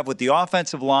they have, with the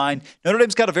offensive line, Notre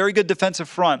Dame's got a very good defensive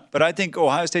front, but I think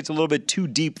Ohio State's a little bit too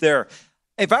deep there.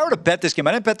 if I were to bet this game,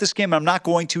 I didn't bet this game, and I'm not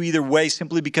going to either way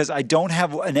simply because I don't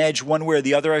have an edge one way or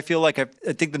the other. I feel like I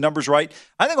think the number's right.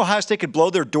 I think Ohio State could blow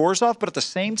their doors off, but at the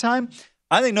same time,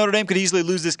 I think Notre Dame could easily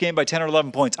lose this game by 10 or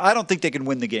 11 points. I don't think they can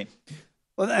win the game.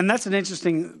 Well, and that's an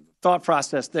interesting thought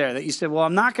process there that you said, well,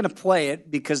 I'm not going to play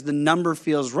it because the number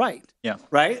feels right. Yeah.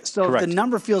 Right? So Correct. if the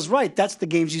number feels right, that's the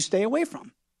games you stay away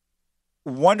from.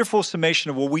 Wonderful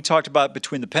summation of what we talked about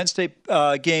between the Penn State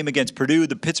game against Purdue,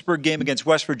 the Pittsburgh game against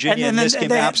West Virginia, and this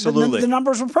game. Absolutely. The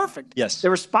numbers were perfect. Yes. They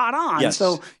were spot on. Yes.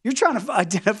 So you're trying to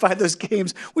identify those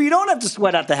games where you don't have to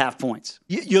sweat out the half points.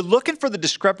 You're looking for the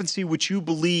discrepancy which you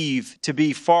believe to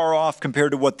be far off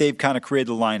compared to what they've kind of created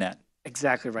the line at.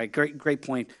 Exactly right. Great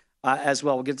point as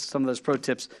well. We'll get to some of those pro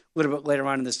tips a little bit later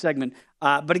on in this segment.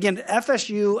 But again,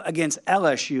 FSU against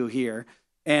LSU here.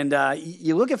 And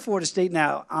you look at Florida State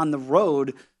now on the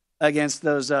road against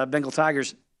those Bengal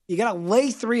Tigers. You got to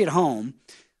lay 3 at home.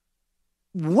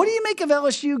 What do you make of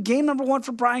LSU? Game number 1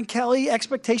 for Brian Kelly.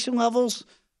 Expectation levels,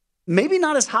 maybe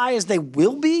not as high as they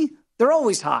will be. They're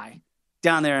always high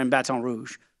down there in Baton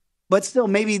Rouge. But still,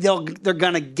 maybe they're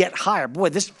going to get higher. Boy,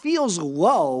 this feels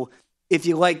low if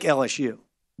you like LSU.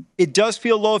 It does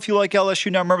feel low if you like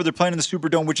LSU. Now, remember, they're playing in the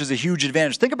Superdome, which is a huge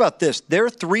advantage. Think about this. There are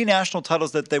 3 national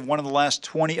titles that they've won in the last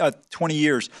 20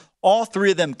 years. All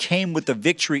 3 of them came with the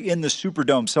victory in the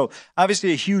Superdome. So,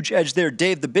 obviously, a huge edge there.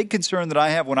 Dave, the big concern that I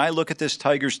have when I look at this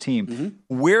Tigers team,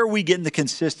 where are we getting the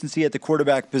consistency at the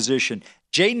quarterback position?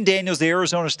 Jaden Daniels, the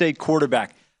Arizona State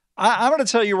quarterback. I'm going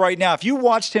to tell you right now, if you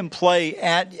watched him play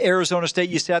at Arizona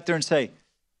State, you sat there and say,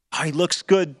 oh, he looks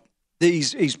good.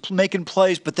 He's making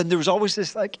plays, but then there was always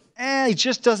this he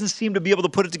just doesn't seem to be able to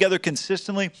put it together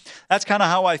consistently. That's kind of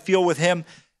how I feel with him.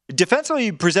 Defensively,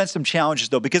 he presents some challenges,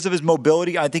 though. Because of his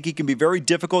mobility, I think he can be very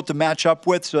difficult to match up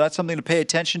with, so that's something to pay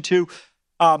attention to.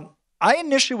 I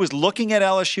initially was looking at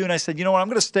LSU, and I said, you know what, I'm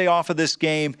going to stay off of this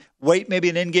game, wait, maybe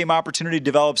an in-game opportunity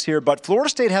develops here. But Florida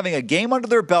State having a game under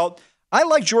their belt, I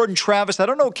like Jordan Travis. I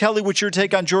don't know, Kelly, what your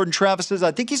take on Jordan Travis is.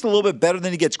 I think he's a little bit better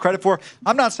than he gets credit for.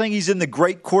 I'm not saying he's in the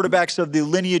great quarterbacks of the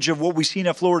lineage of what we've seen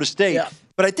at Florida State,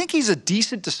 but I think he's a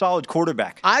decent to solid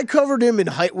quarterback. I covered him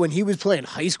when he was playing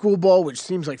high school ball, which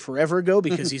seems like forever ago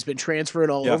because he's been transferring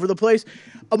all over the place.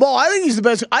 Amal, I think he's the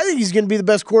best. I think he's going to be the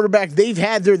best quarterback they've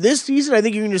had there this season. I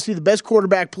think you're going to see the best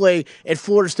quarterback play at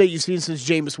Florida State you've seen since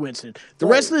Jameis Winston. The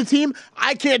rest of the team,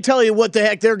 I can't tell you what the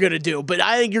heck they're going to do, but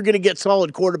I think you're going to get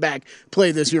solid quarterback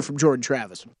play this year from Jordan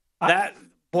Travis.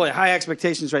 High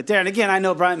expectations right there. And again, I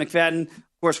know Brian McFadden,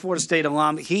 of course, Florida State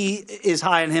alum. He is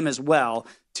high on him as well.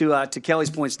 To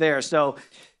Kelly's points there. So,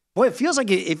 boy, it feels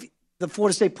like if the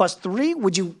Florida State +3,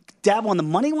 would you dabble on the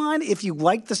money line if you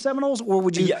like the Seminoles, or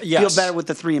would you feel better with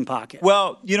the 3 in pocket?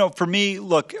 Well, for me,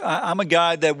 look, I'm a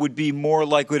guy that would be more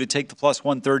likely to take the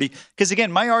 +130 because,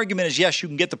 again, my argument is, yes, you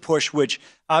can get the push, which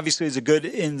obviously is a good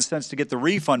in the sense to get the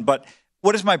refund, but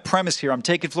what is my premise here? I'm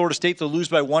taking Florida State to lose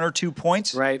by 1 or 2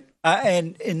 points. Right.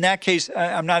 And in that case,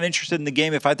 I'm not interested in the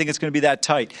game if I think it's going to be that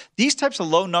tight. These types of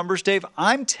low numbers, Dave,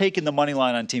 I'm taking the money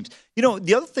line on teams.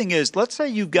 The other thing is, let's say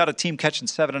you've got a team catching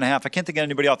 7.5. I can't think of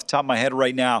anybody off the top of my head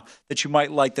right now that you might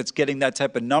like that's getting that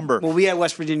type of number. Well, we had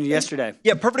West Virginia yesterday.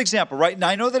 Yeah, perfect example, right? Now,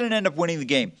 I know that it ended up winning the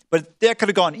game, but that could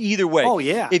have gone either way. Oh,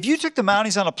 yeah. If you took the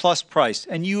Mounties on a plus price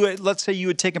and let's say you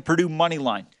had taken Purdue money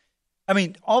line, I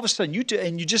mean, all of a sudden, you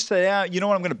just say, you know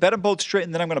what, I'm going to bet them both straight,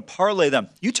 and then I'm going to parlay them.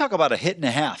 You talk about a hit and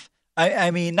a half.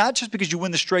 I mean, not just because you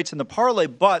win the straights in the parlay,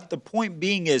 but the point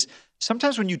being is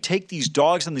sometimes when you take these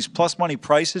dogs and these plus money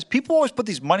prices, people always put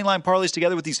these money line parlays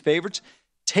together with these favorites.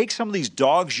 Take some of these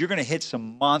dogs, you're going to hit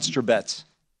some monster bets.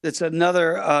 It's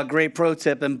another great pro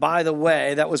tip. And by the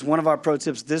way, that was one of our pro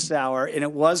tips this hour, and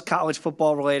it was college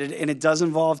football related, and it does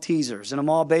involve teasers. And I'm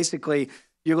all basically –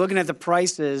 you're looking at the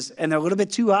prices, and they're a little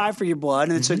bit too high for your blood,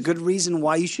 and it's a good reason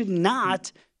why you should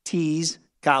not tease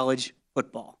college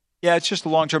football. Yeah, it's just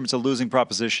long term. It's a losing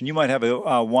proposition. You might have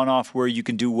a one-off where you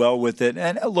can do well with it.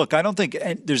 And look, I don't think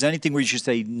there's anything where you should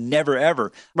say never,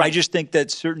 ever. Right. I just think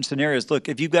that certain scenarios, look,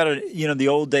 if you've got the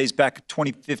old days back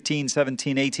 2015,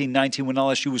 17, 18, 19, when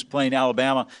LSU was playing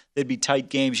Alabama, they'd be tight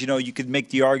games. You could make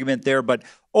the argument there. But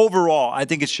overall, I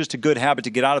think it's just a good habit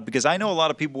to get out of because I know a lot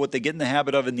of people, what they get in the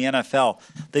habit of in the NFL,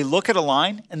 they look at a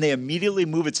line and they immediately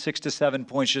move it 6 to 7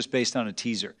 points just based on a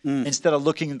teaser instead of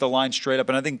looking at the line straight up.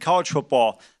 And I think college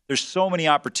football, there's so many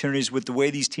opportunities with the way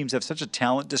these teams have such a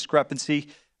talent discrepancy.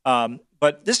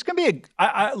 But this is going to be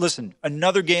listen,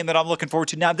 another game that I'm looking forward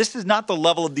to. Now, this is not the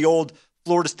level of the old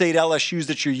Florida State LSUs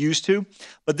that you're used to,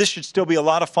 but this should still be a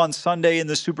lot of fun Sunday in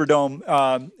the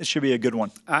Superdome. It should be a good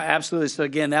one. Absolutely. So,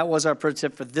 again, that was our pro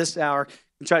tip for this hour.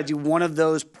 We try to do one of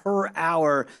those per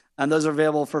hour, and those are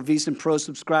available for VSiN Pro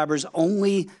subscribers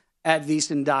only at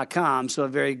VSiN.com. So a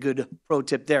very good pro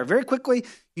tip there. Very quickly,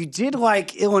 you did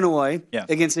like Illinois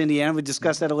against Indiana. We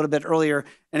discussed that a little bit earlier.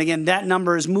 And again, that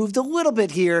number has moved a little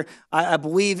bit here. I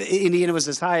believe Indiana was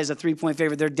as high as a 3-point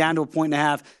favorite. They're down to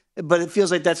 1.5. But it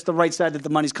feels like that's the right side that the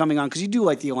money's coming on because you do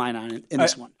like the Illini in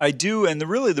this one. I do, and the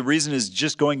reason is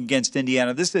just going against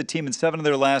Indiana. This is a team in 7 of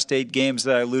their last 8 games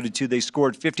that I alluded to. They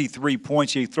scored 53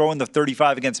 points. You throw in the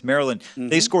 35 against Maryland. Mm-hmm.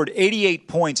 They scored 88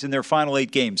 points in their final 8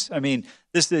 games. I mean,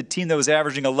 this is a team that was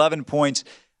averaging 11 points.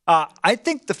 I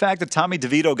think the fact that Tommy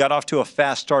DeVito got off to a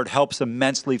fast start helps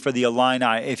immensely for the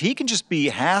Illini. If he can just be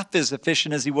half as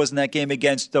efficient as he was in that game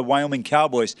against the Wyoming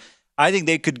Cowboys, I think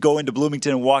they could go into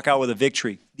Bloomington and walk out with a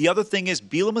victory. The other thing is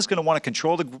Bielema is going to want to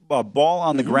control the ball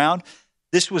on the ground.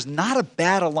 This was not a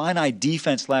bad Illini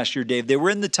defense last year, Dave. They were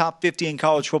in the top 50 in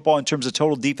college football in terms of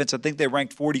total defense. I think they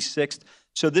ranked 46th.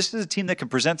 So this is a team that can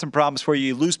present some problems for you.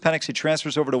 You lose Penix, he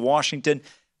transfers over to Washington.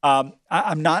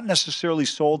 I'm not necessarily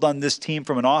sold on this team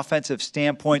from an offensive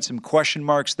standpoint. Some question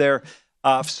marks there.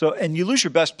 And you lose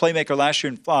your best playmaker last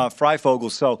year in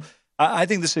Freifogel. So I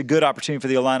think this is a good opportunity for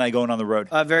the Illini going on the road.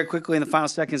 Very quickly in the final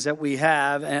seconds that we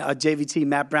have, JVT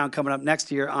Matt Brown coming up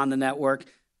next year on the network.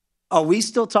 Are we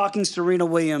still talking Serena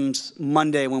Williams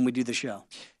Monday when we do the show?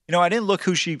 You know, I didn't look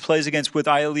who she plays against with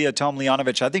Ilya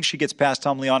Tomljanovic. I think she gets past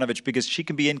Tomljanovic because she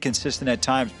can be inconsistent at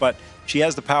times, but she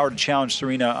has the power to challenge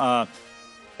Serena.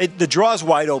 The draw is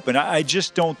wide open. I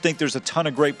just don't think there's a ton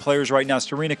of great players right now.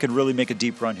 Serena could really make a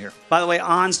deep run here. By the way,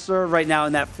 on serve right now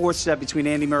in that 4th set between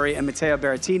Andy Murray and Matteo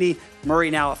Berrettini. Murray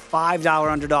now a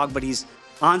 $5 underdog, but he's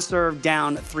on serve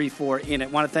down 3-4 in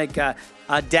it. Want to thank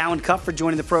Dallin Cup for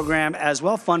joining the program as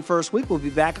well. Fun first week. We'll be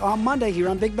back on Monday here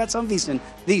on Big Bets on VSiN,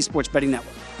 the Sports Betting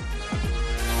Network.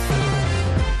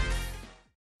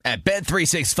 At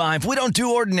Bet365, we don't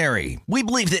do ordinary. We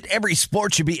believe that every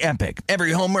sport should be epic.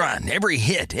 Every home run, every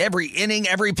hit, every inning,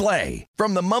 every play.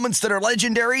 From the moments that are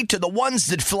legendary to the ones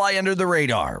that fly under the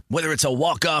radar. Whether it's a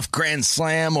walk-off grand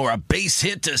slam or a base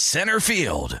hit to center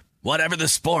field. Whatever the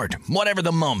sport, whatever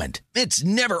the moment. It's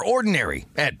never ordinary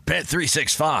at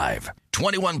Bet365.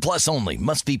 21 plus only.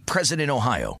 Must be present in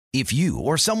Ohio. If you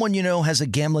or someone you know has a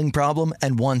gambling problem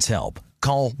and wants help,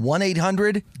 call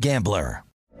 1-800-GAMBLER.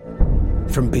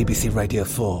 From BBC Radio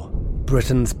 4,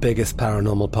 Britain's biggest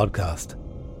paranormal podcast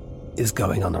is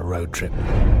going on a road trip.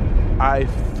 I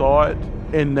thought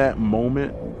in that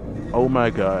moment, oh my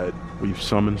God, we've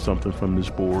summoned something from this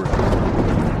board.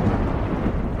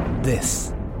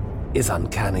 This is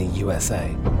Uncanny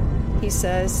USA. He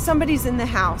says, somebody's in the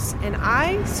house, and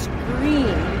I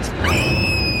screamed.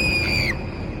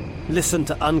 Listen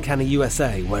to Uncanny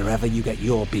USA wherever you get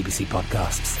your BBC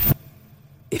podcasts,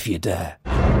 if you dare.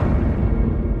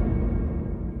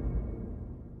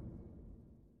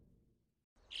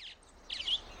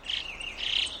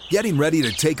 Getting ready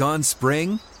to take on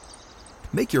spring?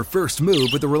 Make your first move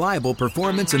with the reliable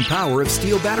performance and power of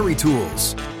Steel battery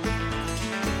tools.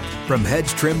 From hedge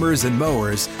trimmers and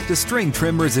mowers to string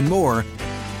trimmers and more,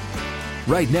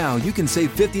 right now you can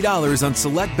save $50 on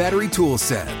select battery tool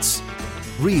sets.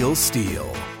 Real Steel.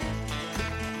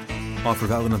 Offer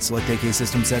valid on select AK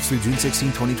system sets through June 16,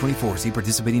 2024. See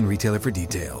participating retailer for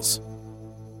details.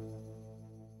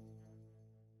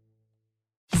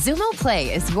 Xumo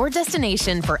Play is your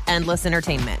destination for endless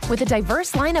entertainment. With a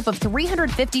diverse lineup of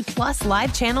 350 plus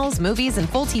live channels, movies, and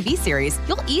full TV series,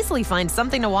 you'll easily find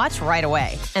something to watch right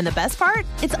away. And the best part?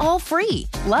 It's all free.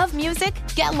 Love music?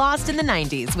 Get lost in the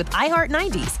 90s with iHeart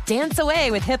 90s, dance away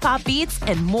with hip-hop beats,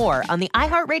 and more on the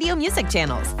iHeartRadio music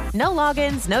channels. No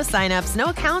logins, no signups, no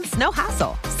accounts, no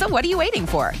hassle. So what are you waiting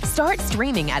for? Start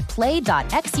streaming at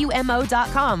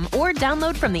play.xumo.com or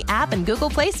download from the app and Google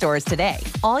Play stores today.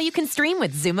 All you can stream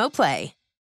with Xumo Play.